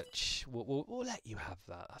research. We'll let you have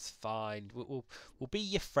that. That's fine. We'll be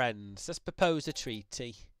your friends. Let's propose a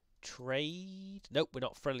treaty. Trade? Nope, we're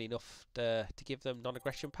not friendly enough to give them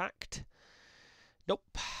non-aggression pact.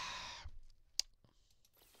 Nope.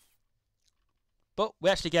 But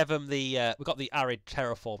we actually gave them the we got the arid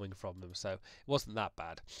terraforming from them, so it wasn't that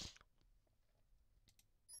bad.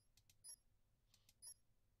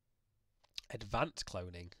 Advanced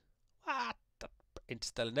cloning. What?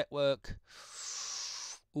 Interstellar network.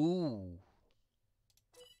 Ooh.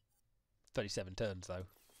 37 turns though.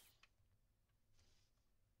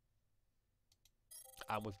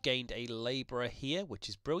 And we've gained a labourer here, which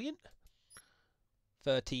is brilliant.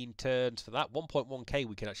 13 turns for that. 1.1k,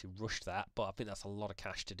 we can actually rush that, but I think that's a lot of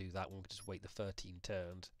cash to do that. We'll just wait the 13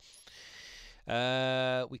 turns.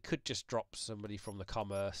 We could just drop somebody from the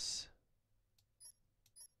commerce.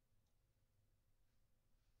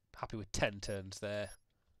 Happy with 10 turns there.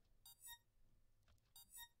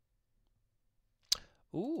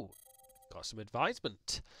 Ooh, got some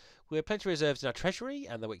advisement. We have plenty of reserves in our treasury,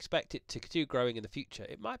 and we expect it to continue growing in the future.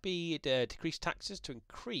 It might be decrease taxes to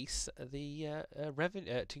increase the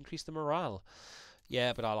revenue, to increase the morale.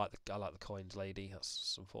 Yeah, but I like the coins, lady.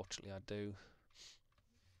 That's unfortunately I do.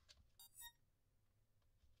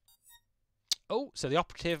 Oh, so the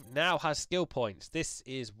operative now has skill points. This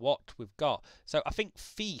is what we've got. So I think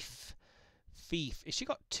Thief, has she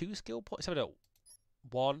got 2 skill points? I don't know.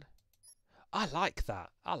 1. I like that.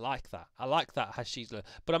 I like that. I like that. Has she's,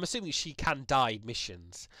 but I'm assuming she can die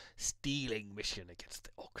missions. Stealing mission against the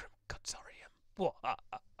Orkram Consortium. What?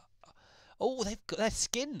 Oh, they've got their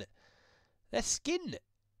skin. Their skin.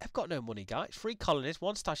 They've got no money, guys. 3 colonies,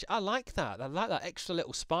 1 star. I like that. I like that extra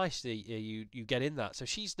little spice that you get in that. So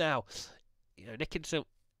she's now, you know, nicking some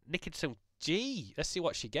G. Let's see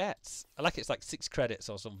what she gets. I like it's like 6 credits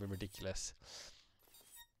or something ridiculous.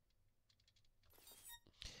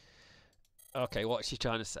 Okay, what is she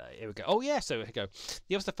trying to say? Here we go. Oh, yeah, so here we go.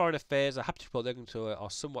 The Office of Foreign Affairs are happy to report they're going to are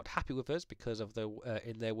somewhat happy with us because of the,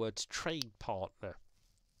 in their words, trade partner.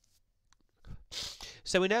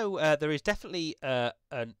 So we know there is definitely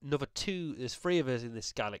another 2. There's 3 of us in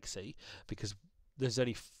this galaxy because there's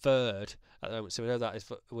only 3rd at the moment. So we know that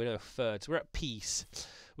is we know 3rd. So we're at peace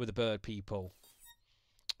with the bird people.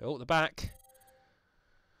 Oh, the back.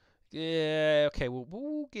 Yeah, okay,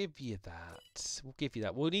 we'll give you that. We'll give you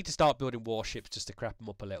that. We'll need to start building warships just to crap them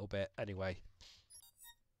up a little bit anyway.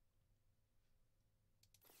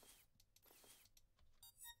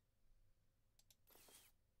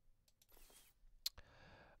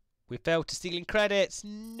 We failed to stealing credits.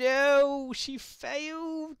 No, she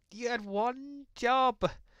failed. You had 1 job.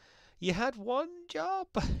 You had 1 job.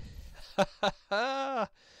 Never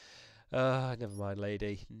mind,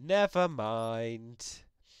 lady. Never mind.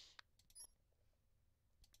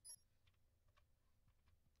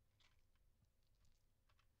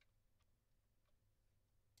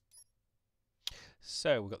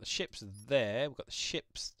 So we've got the ships there. We've got the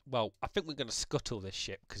ships. Well, I think we're going to scuttle this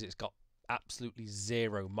ship because it's got absolutely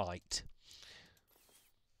zero might.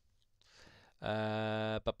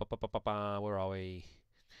 Where are we?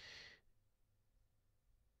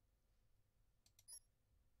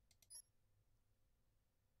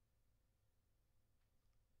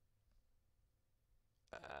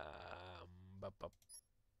 I'm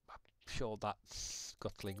sure that's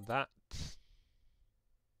scuttling that.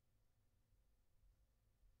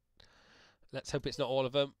 Let's hope it's not all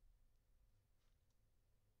of them.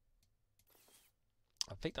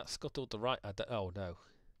 I think that scuttled the right. Oh no.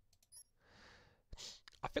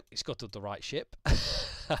 I think we scuttled the right ship.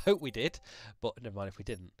 I hope we did, but never mind if we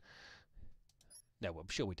didn't. No, I'm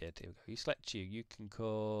sure we did. Here we go. You select you. You can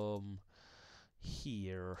come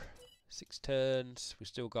here. 6 turns. We've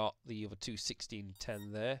still got the other two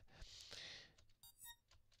 16-10 there.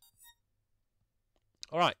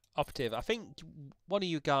 Alright, operative. I think one of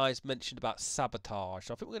you guys mentioned about sabotage.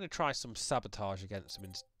 So I think we're going to try some sabotage against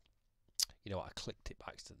them. You know what? I clicked it by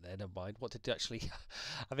accident there. Never mind. What did actually...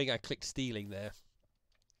 I think I clicked stealing there.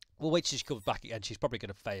 We'll wait till she comes back again. She's probably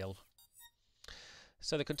going to fail.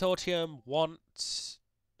 So the consortium wants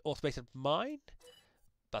automated mine.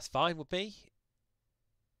 That's fine with me.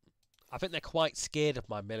 I think they're quite scared of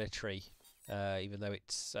my military, even though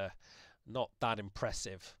it's not that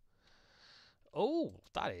impressive. Oh,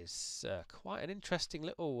 that is quite an interesting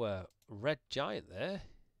little red giant there.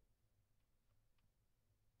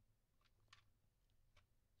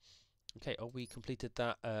 Okay, have we completed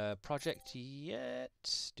that project yet?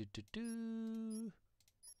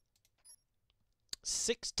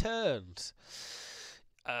 6 turns.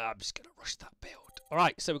 I'm just going to rush that build.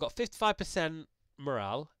 Alright, so we've got 55%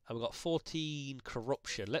 morale and we've got 14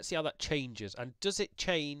 corruption. Let's see how that changes. And does it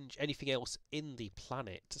change anything else in the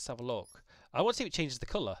planet? Let's have a look. I want to see if it changes the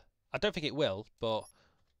colour. I don't think it will, but...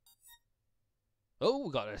 Oh,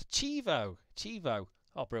 we got a Chivo. Chivo.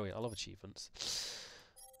 Oh, brilliant. I love achievements.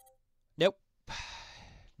 Nope.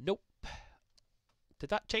 Nope. Did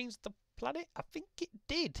that change the planet? I think it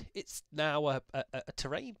did. It's now a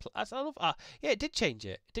terrain. Yeah, it did change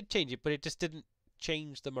it. It did change it, but it just didn't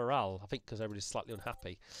change the morale. I think because everybody's slightly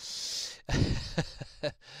unhappy.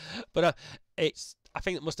 But I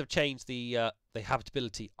think it must have changed the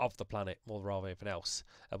habitability of the planet more rather than anything else.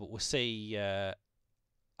 But we'll see. I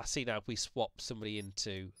see now if we swap somebody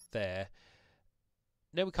into there.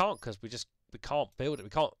 No, we can't because we can't build it. We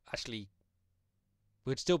can't actually.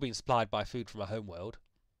 We're still being supplied by food from our home world.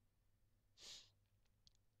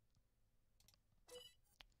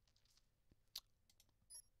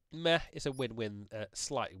 Meh, it's a win-win,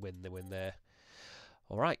 slightly win there.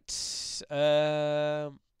 All right.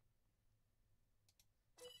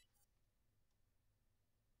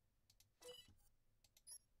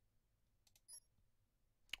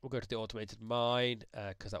 We'll go to the automated mine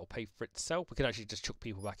because that will pay for itself. We can actually just chuck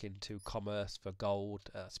people back into commerce for gold.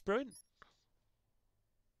 That's brilliant.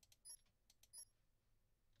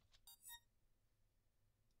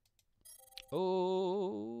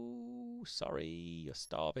 Oh, sorry, you're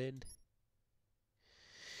starving.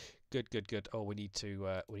 Good. Oh, we need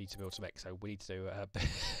to build some exo. We need to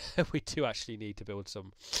we do actually need to build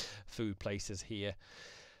some food places here.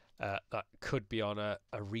 That could be on a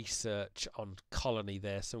research on colony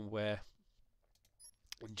there somewhere.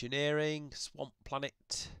 Engineering, swamp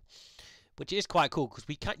planet, which is quite cool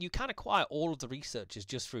because you can acquire all of the researches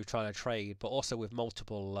just through trying to trade, but also with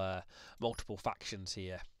multiple factions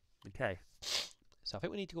here. Okay, so I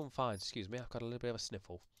think we need to go and find. Excuse me, I've got a little bit of a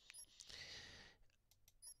sniffle.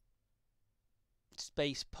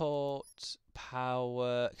 Spaceport,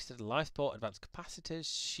 power, extended lifeport, advanced capacitors,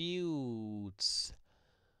 shields.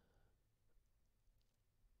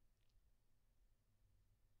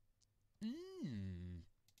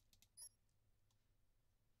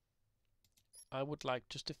 I would like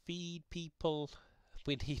just to feed people.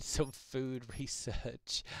 We need some food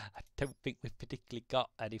research. I don't think we've particularly got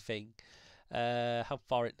anything. How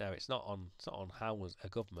far it now? It's not on how a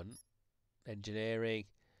government. Engineering,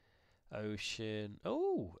 ocean.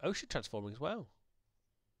 Oh, ocean transforming as well.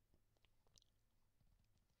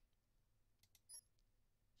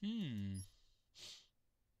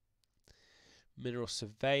 Mineral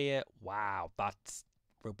surveyor. Wow, that's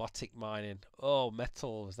robotic mining. Oh,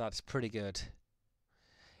 metals. That's pretty good.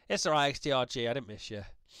 It's alright, XDRG. I didn't miss you.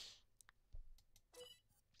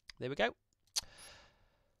 There we go.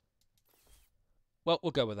 Well,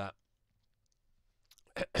 we'll go with that.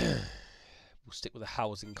 We'll stick with the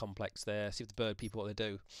housing complex there. See if the bird people what they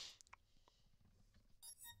do.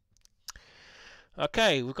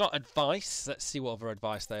 Okay, we've got advice. Let's see what other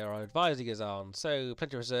advice they are advising us on. So,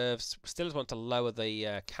 plenty of reserves. Still want to lower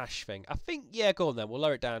the cash thing. I think, yeah, go on then. We'll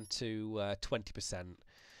lower it down to 20%. And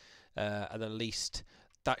then at least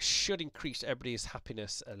that should increase everybody's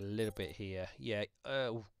happiness a little bit here. Yeah.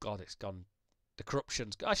 Oh, God, it's gone. The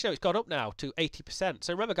corruption's... Actually, no, it's gone up now to 80%.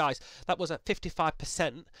 So remember, guys, that was at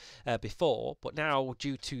 55% before. But now,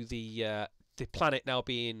 due to the planet now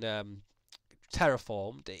being...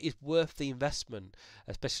 terraformed, it is worth the investment,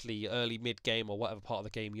 especially early, mid-game, or whatever part of the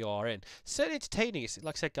game you are in. Certainly entertaining. It's,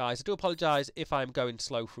 like I said, guys, I do apologise if I'm going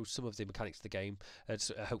slow through some of the mechanics of the game, and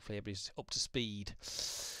so hopefully everybody's up to speed.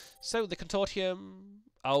 So, the consortium.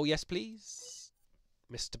 Oh, yes, please.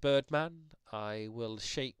 Mr. Birdman, I will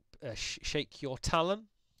shake your talon.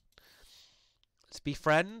 Let's be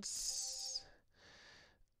friends.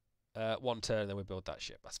 One turn, then we build that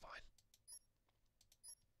ship. That's fine.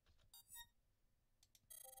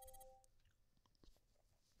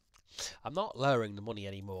 I'm not lowering the money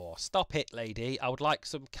anymore. Stop it, lady. I would like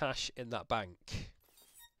some cash in that bank.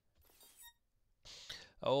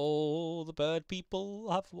 Oh, the bird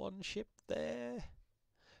people have one ship there.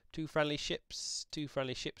 Two friendly ships,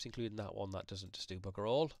 including that one that doesn't just do bugger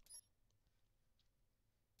all.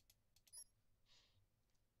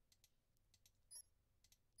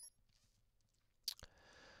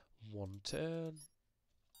 One turn.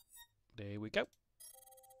 There we go.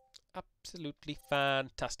 Absolutely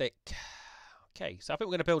fantastic. Okay, so I think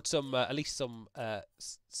we're going to build some, at least some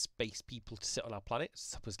space people to sit on our planet.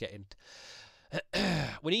 Stop us getting.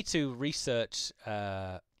 We need to research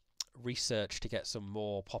to get some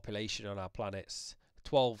more population on our planets.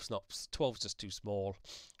 12's just too small.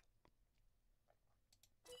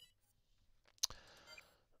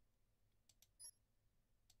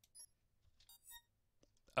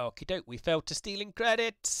 Okie doke, we failed to stealing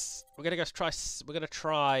credits. We're gonna go try. We're gonna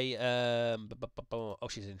try. Oh,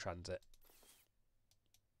 she's in transit.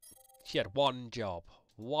 She had one job.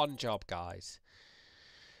 One job, guys.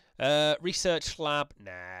 Research lab.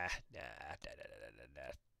 Nah.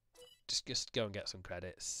 Just go and get some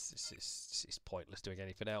credits. It's pointless doing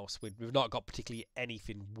anything else. We've not got particularly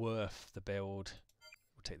anything worth the build.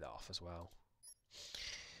 We'll take that off as well.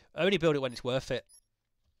 Only build it when it's worth it,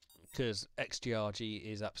 because XGRG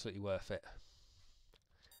is absolutely worth it.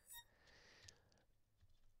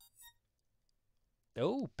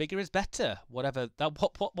 Oh, bigger is better. Whatever.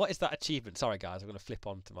 What is that achievement? Sorry, guys, I'm going to flip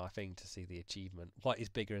onto my thing to see the achievement. What is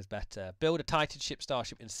bigger is better? Build a Titan ship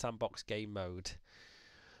starship in sandbox game mode.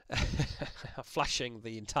 Flashing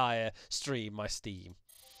the entire stream, my Steam.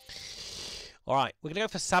 All right, we're going to go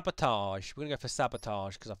for sabotage. We're going to go for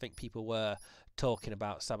sabotage because I think people were talking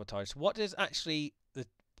about sabotage. What is actually the...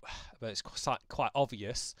 Well, it's quite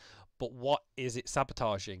obvious, but what is it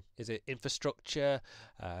sabotaging? Is it infrastructure,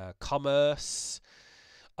 commerce?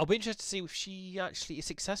 I'll be interested to see if she actually is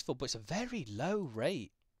successful, but it's a very low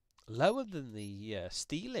rate. Lower than the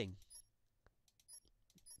stealing.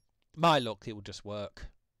 My luck, it will just work.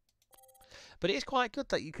 But it is quite good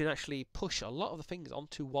that you can actually push a lot of the things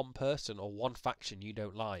onto one person or one faction you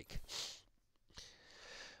don't like.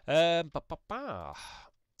 Let's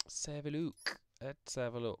have a look. Let's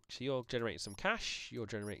have a look. So you're generating some cash, you're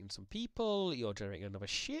generating some people, you're generating another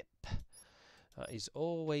ship. That is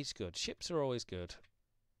always good. Ships are always good.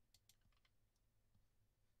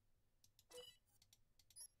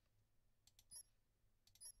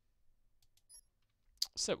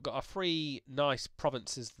 So we've got our 3 nice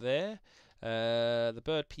provinces there. The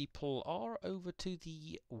bird people are over to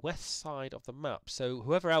the west side of the map. So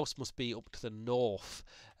whoever else must be up to the north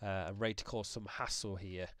and ready to cause some hassle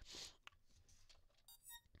here.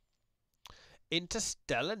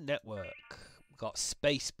 Interstellar Network. We've got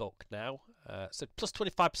Spacebook now. So plus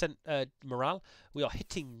 25% morale. We are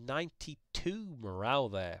hitting 92 morale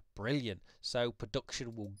there. Brilliant. So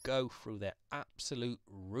production will go through their absolute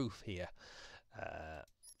roof here.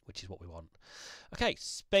 Which is what we want. Okay,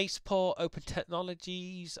 Spaceport, Open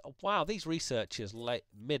Technologies. Oh, wow, these researchers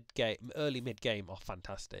early mid-game are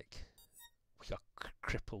fantastic. We are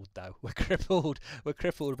crippled though. We're crippled. We're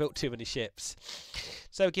crippled. We built too many ships.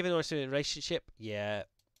 So, given us a relationship, yeah.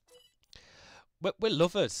 We're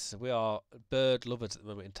lovers. We are bird lovers at the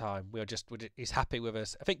moment in time. He's happy with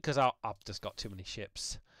us. I think because I've just got too many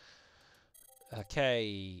ships.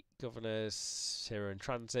 Okay, governors here in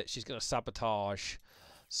transit. She's going to sabotage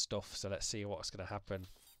stuff, so let's see what's going to happen.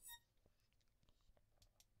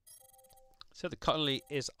 So the colony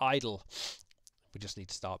is idle. We just need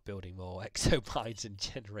to start building more exomines and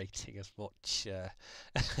generating as much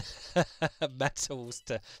metals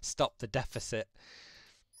to stop the deficit.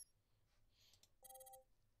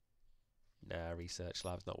 Nah, research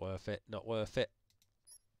lab's not worth it. Not worth it.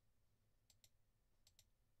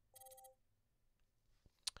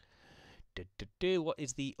 What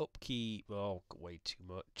is the upkeep? Oh, way too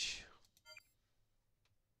much.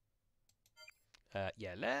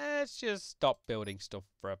 Yeah, let's just stop building stuff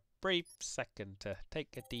for a brief second to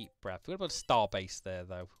take a deep breath. We're going to put a star base there,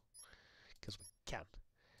 though, because we can.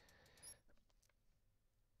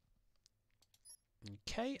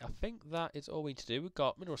 Okay, I think that is all we need to do. We've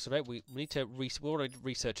got mineral survey. We need to we want to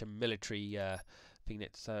research a military thing.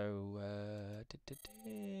 So,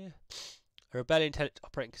 a rebellion intelligence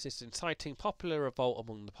operating consistent inciting popular revolt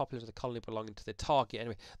among the populace of the colony belonging to the target.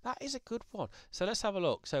 Anyway, that is a good one. So let's have a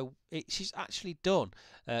look. So she's actually done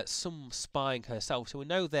some spying herself. So we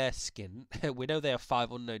know their skin. We know they have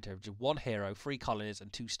 5 unknown territories, 1 hero, 3 colonies,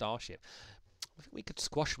 and 2 starships. I think we could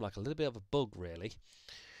squash them like a little bit of a bug, really.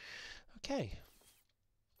 Okay.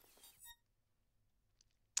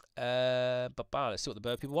 Let's see what the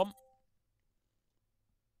bird people want.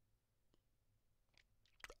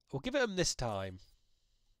 We'll give it them this time.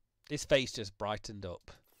 His face just brightened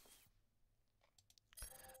up.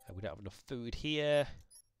 We don't have enough food here.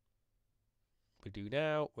 We do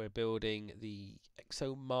now. We're building the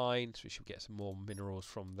exo mine, so we should get some more minerals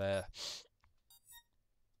from there.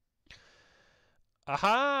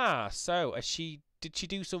 Aha! So, did she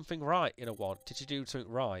do something right in a one? Did she do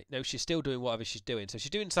something right? No, she's still doing whatever she's doing. So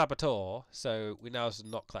she's doing saboteur. So we now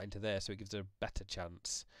knock that into there, so it gives her a better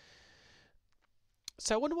chance.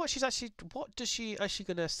 So I wonder what she's actually. What does she actually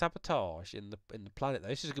going to sabotage in the planet? Though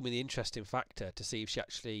this is going to be the interesting factor to see if she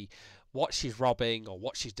actually what she's robbing or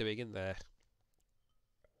what she's doing in there.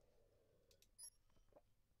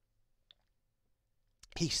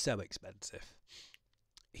 He's so expensive.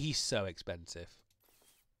 He's so expensive.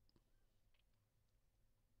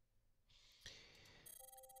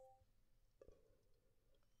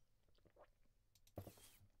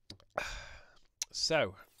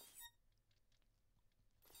 So.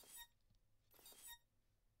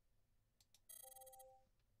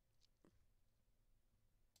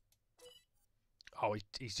 Oh,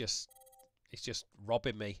 he's just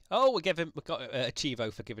robbing me. Oh, we got a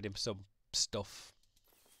Chivo for giving him some stuff.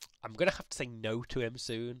 I'm gonna have to say no to him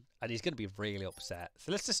soon, and he's gonna be really upset.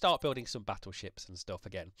 So let's just start building some battleships and stuff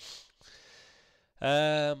again.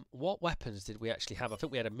 What weapons did we actually have? I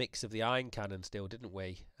think we had a mix of the iron cannon still, didn't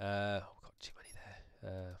we? We've got too many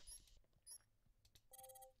there.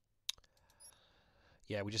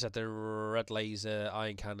 Yeah, we just had the red laser,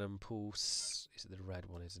 iron cannon, pulse. Is it the red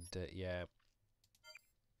one, isn't it? Yeah.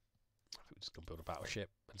 I think we're just going to build a battleship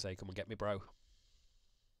and say, come and get me, bro.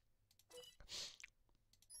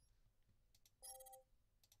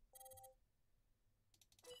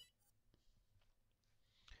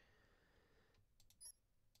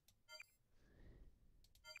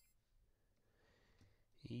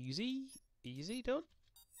 Easy. Easy done.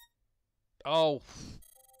 Oh,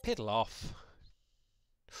 piddle off.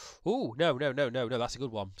 Oh, no, that's a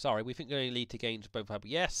good one. Sorry, we think we're going to lead to gains both have.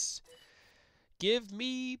 Yes. Give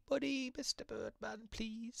me, buddy, Mr. Birdman,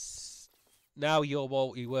 please. Now you're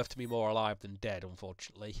worth to me more alive than dead,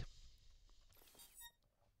 unfortunately.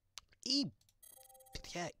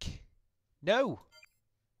 Heck. No.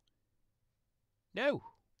 No.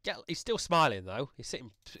 Yeah, he's still smiling though. He's sitting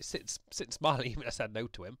smiling even as I said no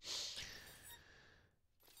to him.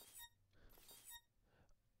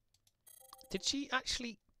 Did she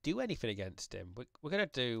actually do anything against him? We're going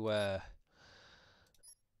to do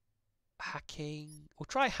hacking. We'll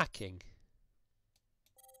try hacking.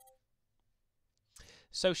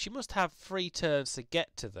 So she must have 3 turns to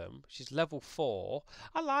get to them. She's level 4.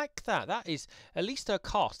 I like that. That is, at least her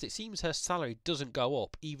cost. It seems her salary doesn't go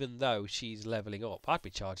up even though she's leveling up. I'd be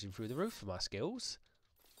charging through the roof for my skills.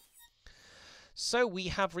 So we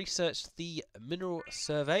have researched the Mineral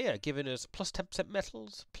Surveyor, giving us plus 10%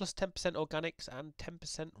 metals, plus 10% organics, and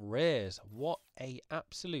 10% rares. What a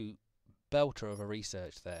absolute belter of a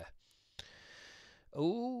research there.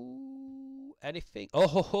 Ooh, anything?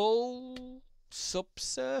 Oh,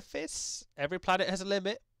 subsurface. Every planet has a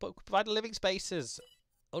limit, but provide living spaces.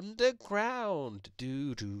 Underground.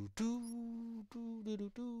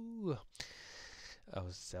 I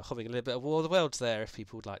was humming a little bit of War of the Worlds there, if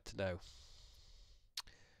people would like to know.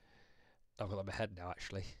 I've got it in my head now,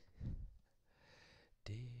 actually.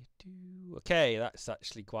 Okay, that's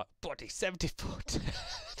actually quite... Bloody 70 foot.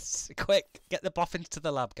 Quick, get the boffins to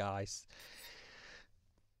the lab, guys.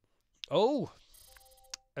 Oh,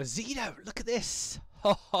 a Zeno, look at this.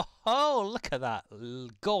 Oh, look at that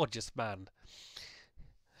gorgeous man.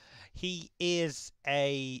 He is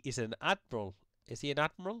an admiral. Is he an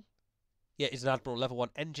admiral? Yeah, he's an admiral, level 1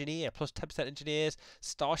 engineer, plus 10% engineers,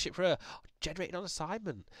 starship for generating on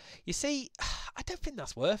assignment. You see, I don't think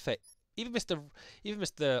that's worth it. even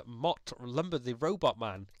Mr. Mott Lumber, the robot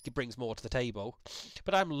man, brings more to the table.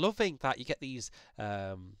 But I'm loving that you get these.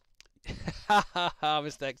 Mr.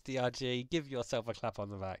 XDRG, give yourself a clap on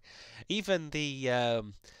the back. Even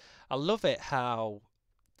I love it how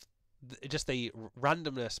just the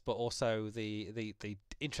randomness, but also the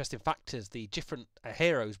interesting factors the different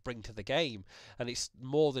heroes bring to the game, and it's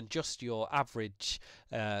more than just your average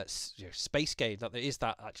space game. That there is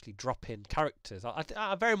that actually drop-in characters.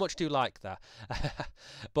 I very much do like that,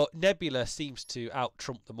 but Nebula seems to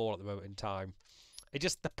out-trump them all at the moment in time. It's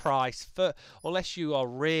just the price for unless you are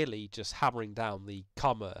really just hammering down the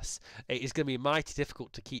commerce, it is going to be mighty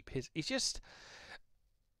difficult to keep his. It's just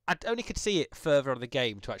I only could see it further on the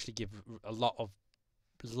game to actually give a lot of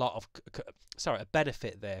a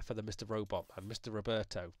benefit there for the Mr. Robot and Mr.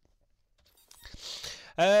 Roberto.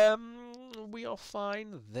 We are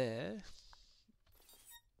fine there.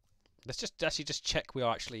 Let's just actually just check we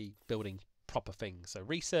are actually building proper things. So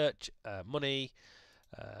research, money.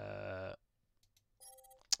 Let's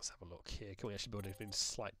have a look here. Can we actually build anything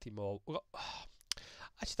slightly more?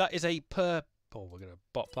 Actually, that is a per. Oh, we're going to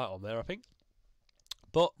bop that on there, I think.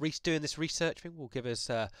 But doing this research thing will give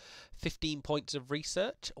us 15 points of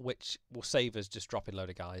research, which will save us just dropping a load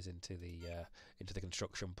of guys into the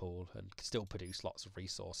construction pool and still produce lots of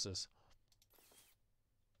resources.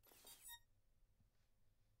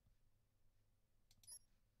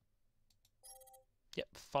 Yep,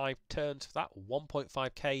 5 turns for that.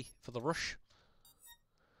 1.5k for the rush.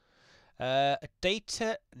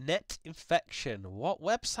 Data net infection. What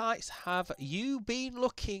websites have you been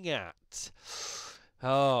looking at?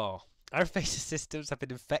 Oh, our faces systems have been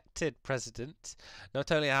infected, President.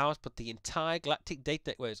 Not only ours, but the entire galactic data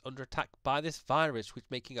network is under attack by this virus, which is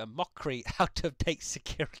making a mockery out of date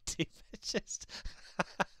security measures.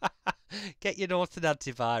 Get your Norton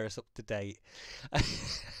antivirus up to date.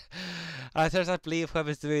 I believe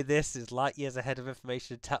whoever's doing this is light years ahead of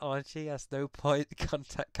information technology, as no point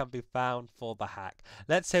contact can be found for the hack.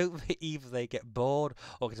 Let's hope either they get bored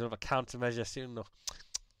or get another countermeasure soon enough.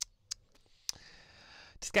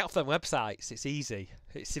 Just get off them websites. It's easy.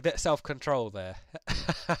 It's a bit of self-control there.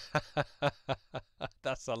 I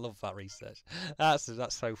love that research. That's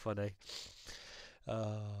so funny.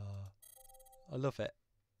 I love it.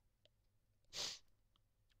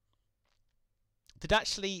 Did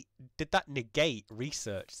that negate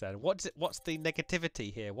research then? What's the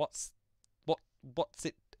negativity here? What's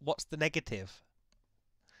the negative?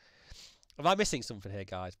 Am I missing something here,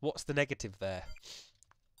 guys? What's the negative there?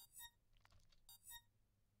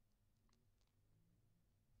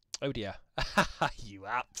 Oh dear. You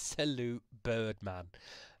absolute birdman.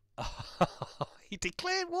 Oh, he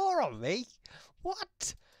declared war on me?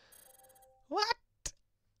 What? What?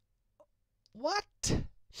 What?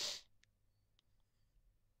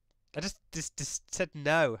 I just said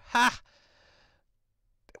no. Ha!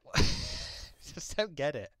 Just don't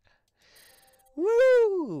get it.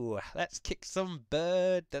 Woo! Let's kick some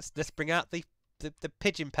bird. Let's bring out the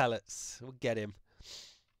pigeon pellets. We'll get him.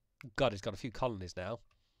 God, he's got a few colonies now.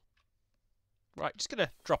 Right, just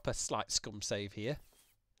gonna drop a slight scum save here.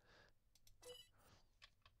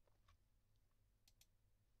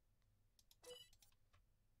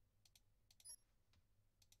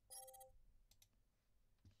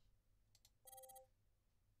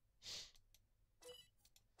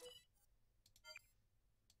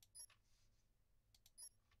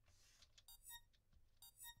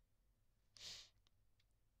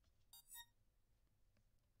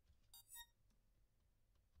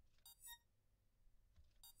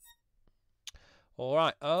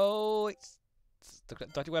 Alright, oh, it's the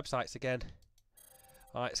dodgy websites again.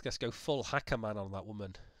 Alright, let's go full hacker man on that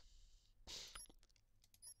woman.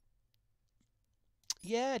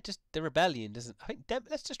 Yeah, just the rebellion doesn't... I think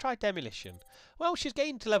let's just try demolition. Well, she's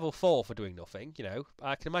gained to level 4 for doing nothing, you know.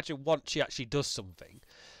 I can imagine once she actually does something.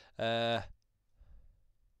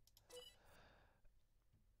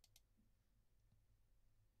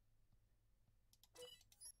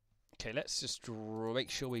 Okay, let's just make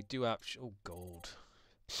sure we do have... Oh, gold.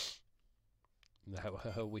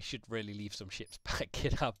 No, we should really leave some ships back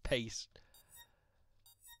in our base.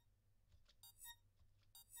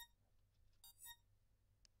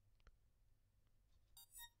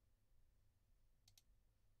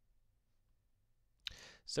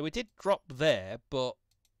 So we did drop there, but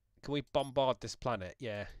can we bombard this planet?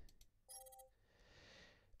 Yeah.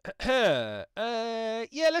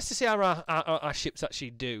 Yeah, let's just see how our ships actually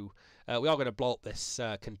do. We are going to blow up this.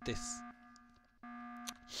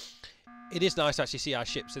 It is nice to actually see our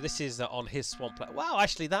ship. So this is on his swamp planet. Wow,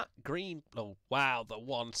 actually that green... Oh, wow, the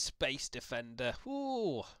one space defender.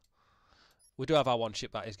 Ooh. We do have our one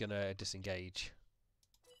ship that is going to disengage.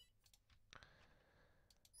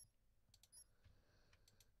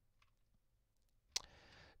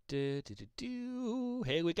 Here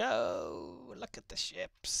we go. Look at the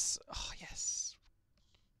ships. Oh yes,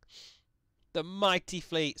 the mighty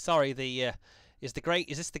fleet. Sorry, the is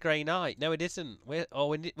this the Grey Knight? No, it isn't. We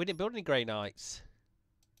didn't build any Grey Knights.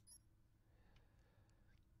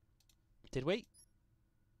 Did we?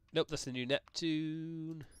 Nope, that's the new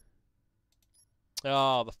Neptune.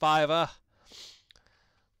 Oh, the fiver.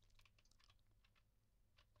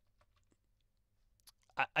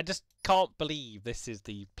 I just can't believe this is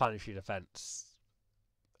the planetary defense.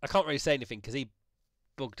 I can't really say anything because he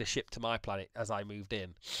bugged a ship to my planet as I moved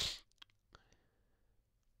in.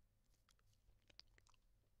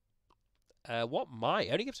 What might?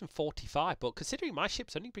 It only gives him 45, but considering my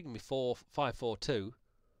ship's only bringing me 542.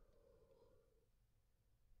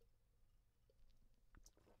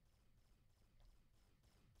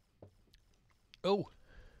 Oh.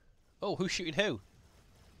 Oh, who's shooting who?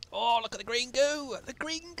 Oh, look at the green goo! The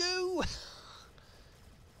green goo!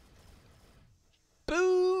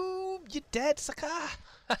 Boom! You're dead, sucker!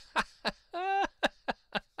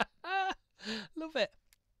 Love it.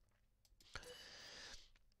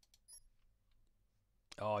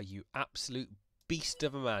 Oh, you absolute beast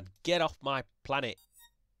of a man. Get off my planet.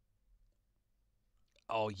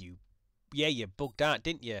 Oh, you... Yeah, you bugged out,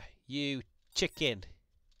 didn't you? You chicken.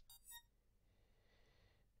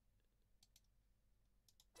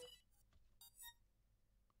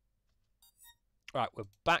 Right, we're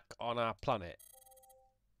back on our planet.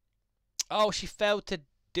 Oh, she failed to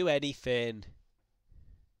do anything.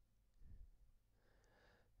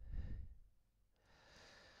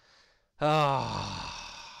 Ah.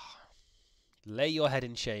 Lay your head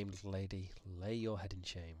in shame, little lady. Lay your head in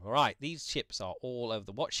shame. Alright, these ships are all over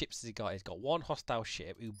the... What ships has he got? He's got one hostile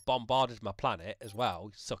ship who bombarded my planet as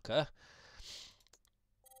well, sucker.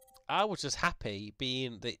 I was just happy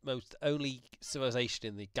being the most only civilization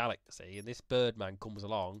in the galaxy, and this Birdman comes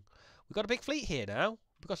along. We've got a big fleet here now.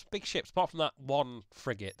 We've got some big ships, apart from that one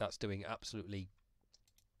frigate that's doing absolutely...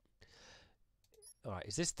 Alright,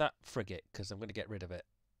 is this that frigate? Because I'm going to get rid of it.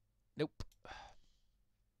 Nope.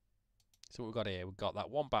 So what we've got here, we've got that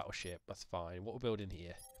one battleship, that's fine. What we're building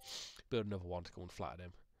here? Build another one to go and flatten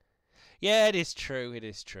him. Yeah, it is true, it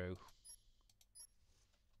is true.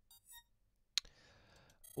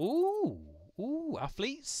 Ooh, our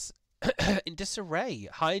fleet's in disarray.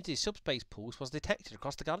 High-energy subspace pulse was detected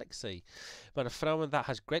across the galaxy, but a phenomenon that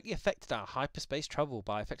has greatly affected our hyperspace travel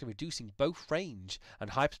by effectively reducing both range and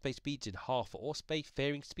hyperspace speeds in half for all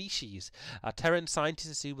space-faring species. Our Terran scientists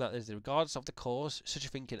assume that, regardless of the cause, such a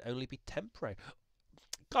thing can only be temporary.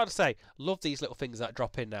 Gotta say, love these little things that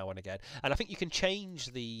drop in now and again, and I think you can change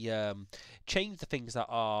the things that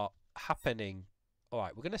are happening.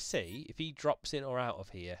 Alright, we're going to see if he drops in or out of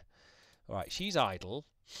here. Alright, she's idle.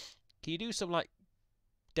 Can you do some, like,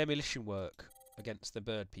 demolition work against the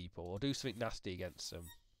bird people? Or do something nasty against them?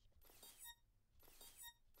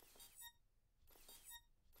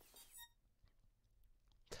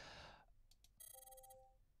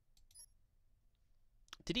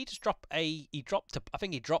 Did he just drop a... I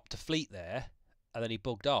think he dropped a fleet there. And then he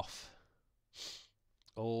bugged off.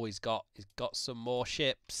 Oh, he's got some more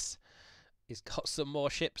ships. He's got some more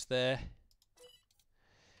ships there.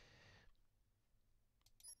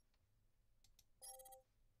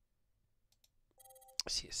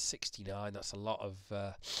 See, it's 69. That's a lot of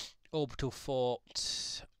orbital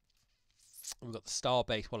fort. We've got the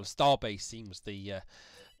starbase. Well, the starbase seems the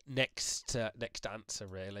next answer,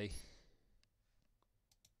 really.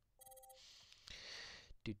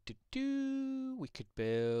 We could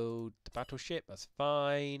build the battleship. That's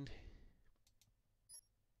fine.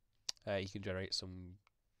 You can generate some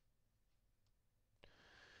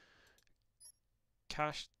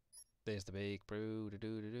cash. There's the big brew.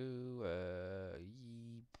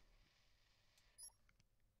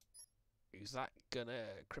 Is that gonna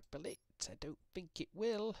cripple it? I don't think it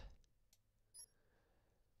will.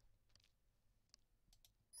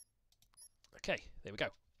 Okay, there we go.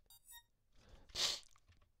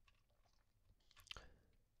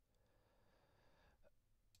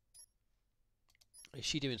 Is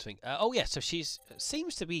she doing something? Oh yeah, so she's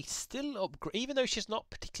seems to be still even though she's not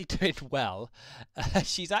particularly doing well.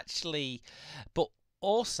 She's actually, but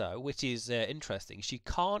also, which is interesting, she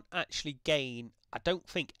can't actually gain, I don't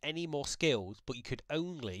think, any more skills. But you could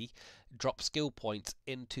only drop skill points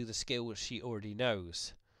into the skills she already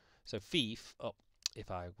knows. So thief. Oh, if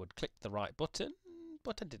I would click the right button,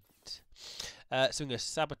 but I didn't. So I'm going to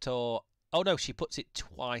saboteur. Oh no, she puts it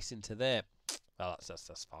twice into there. Well,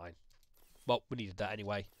 that's fine. Well, we needed that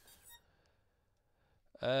anyway.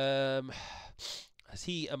 Has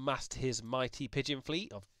he amassed his mighty pigeon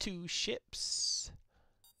fleet of 2 ships?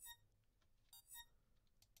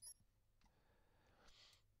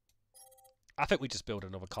 I think we just build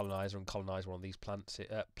another colonizer and colonize one of these planets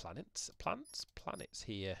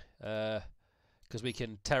here. Because we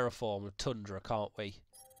can terraform the tundra, can't we?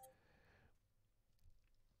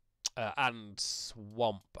 And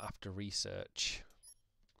swamp after research.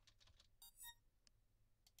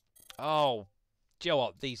 Oh, do you know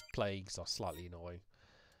what? These plagues are slightly annoying.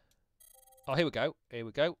 Oh, here we go. Here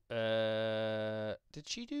we go. Did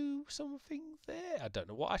she do something there? I don't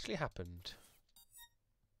know what actually happened.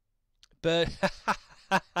 Bird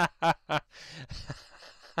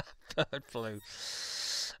flu.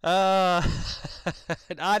 I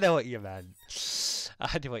know what you meant.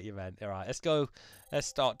 I know what you meant. All right, let's go. Let's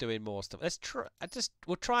start doing more stuff. Let's try.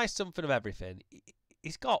 We'll try something of everything.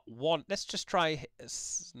 He's got one. Let's just try.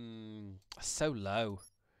 So low.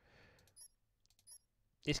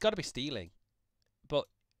 It's got to be stealing, but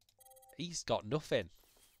he's got nothing.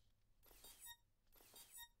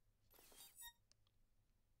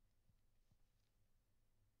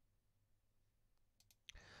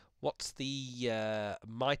 What's the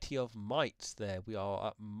mighty of mights there? We are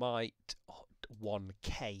at might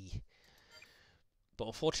 1k. But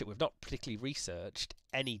unfortunately, we've not particularly researched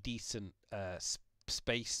any decent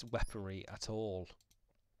space weaponry at all.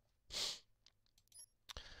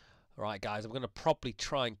 Alright guys, I'm going to probably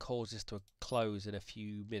try and cause this to a close in a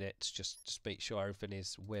few minutes. Just make sure everything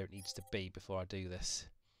is where it needs to be before I do this.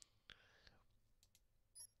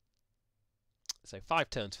 So 5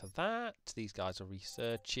 turns for that. These guys are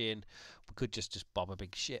researching. We could just bomb a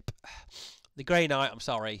big ship. The Grey Knight, I'm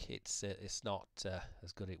sorry, it's not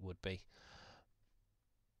as good as it would be.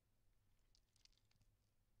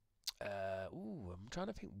 Ooh, I'm trying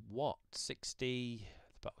to think what 60.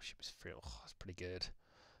 The battleship is 3. Oh, that's pretty good.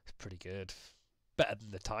 It's pretty good. Better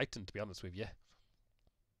than the Titan, to be honest with you.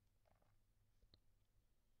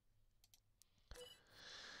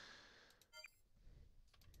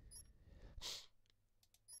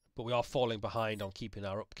 But we are falling behind on keeping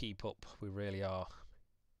our upkeep up. We really are.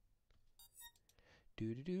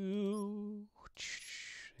 In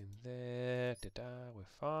there. We're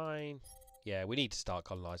fine. Yeah, we need to start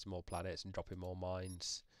colonising more planets and dropping more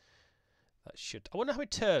mines. That should... I wonder how many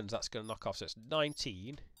turns that's going to knock off. So it's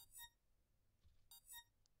 19.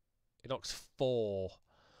 It knocks 4.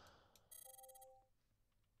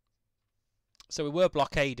 So we were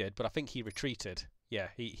blockaded, but I think he retreated. Yeah,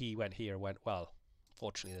 he went here and went, well,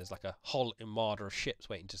 fortunately there's like a whole armada of ships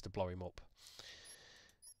waiting just to blow him up.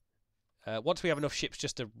 Once we have enough ships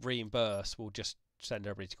just to reimburse, we'll just send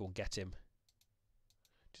everybody to go and get him.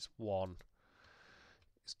 Just one.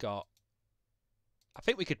 It's got... I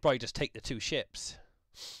think we could probably just take the 2 ships.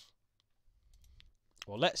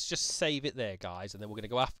 Well, let's just save it there, guys, and then we're going to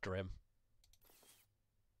go after him.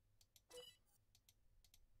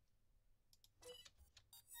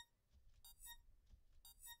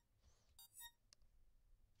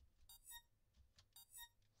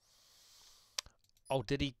 Oh,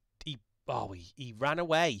 did he... Oh, he ran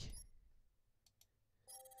away.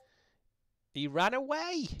 He ran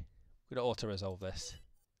away. We're going to auto-resolve this.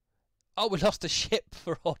 Oh, we lost a ship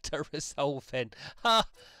for auto-resolving. Ha!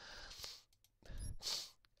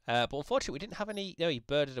 But unfortunately, we didn't have any... No, he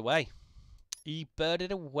birded away. He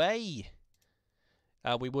birded away.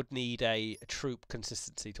 We would need a troop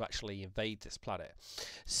consistency to actually invade this planet.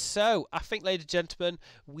 So, I think, ladies and gentlemen,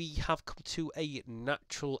 we have come to a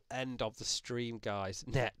natural end of the stream, guys.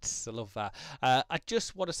 Nets, I love that. I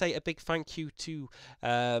just want to say a big thank you to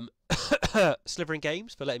Slivering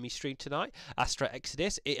Games for letting me stream tonight. Astra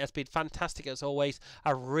Exodus. It has been fantastic as always.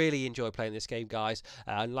 I really enjoy playing this game, guys.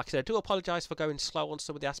 And like I said, I do apologise for going slow on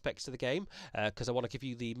some of the aspects of the game because I want to give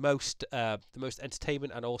you the most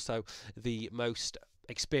entertainment and also the most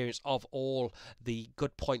experience of all the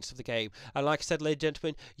good points of the game. And like I said, ladies and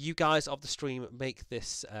gentlemen, you guys of the stream make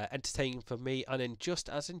this entertaining for me and just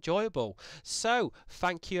as enjoyable. So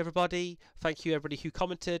thank you everybody who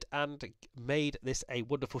commented and made this a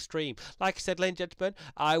wonderful stream. Like I said, ladies and gentlemen,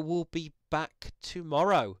 I will be back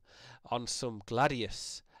tomorrow on some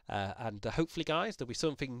Gladius. And hopefully, guys, there'll be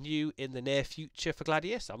something new in the near future for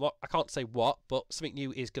Gladius. I can't say what, but something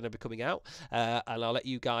new is going to be coming out. And I'll let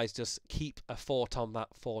you guys just keep a thought on that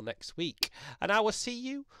for next week. And I will see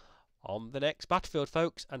you on the next Battlefield,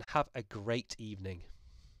 folks, and have a great evening.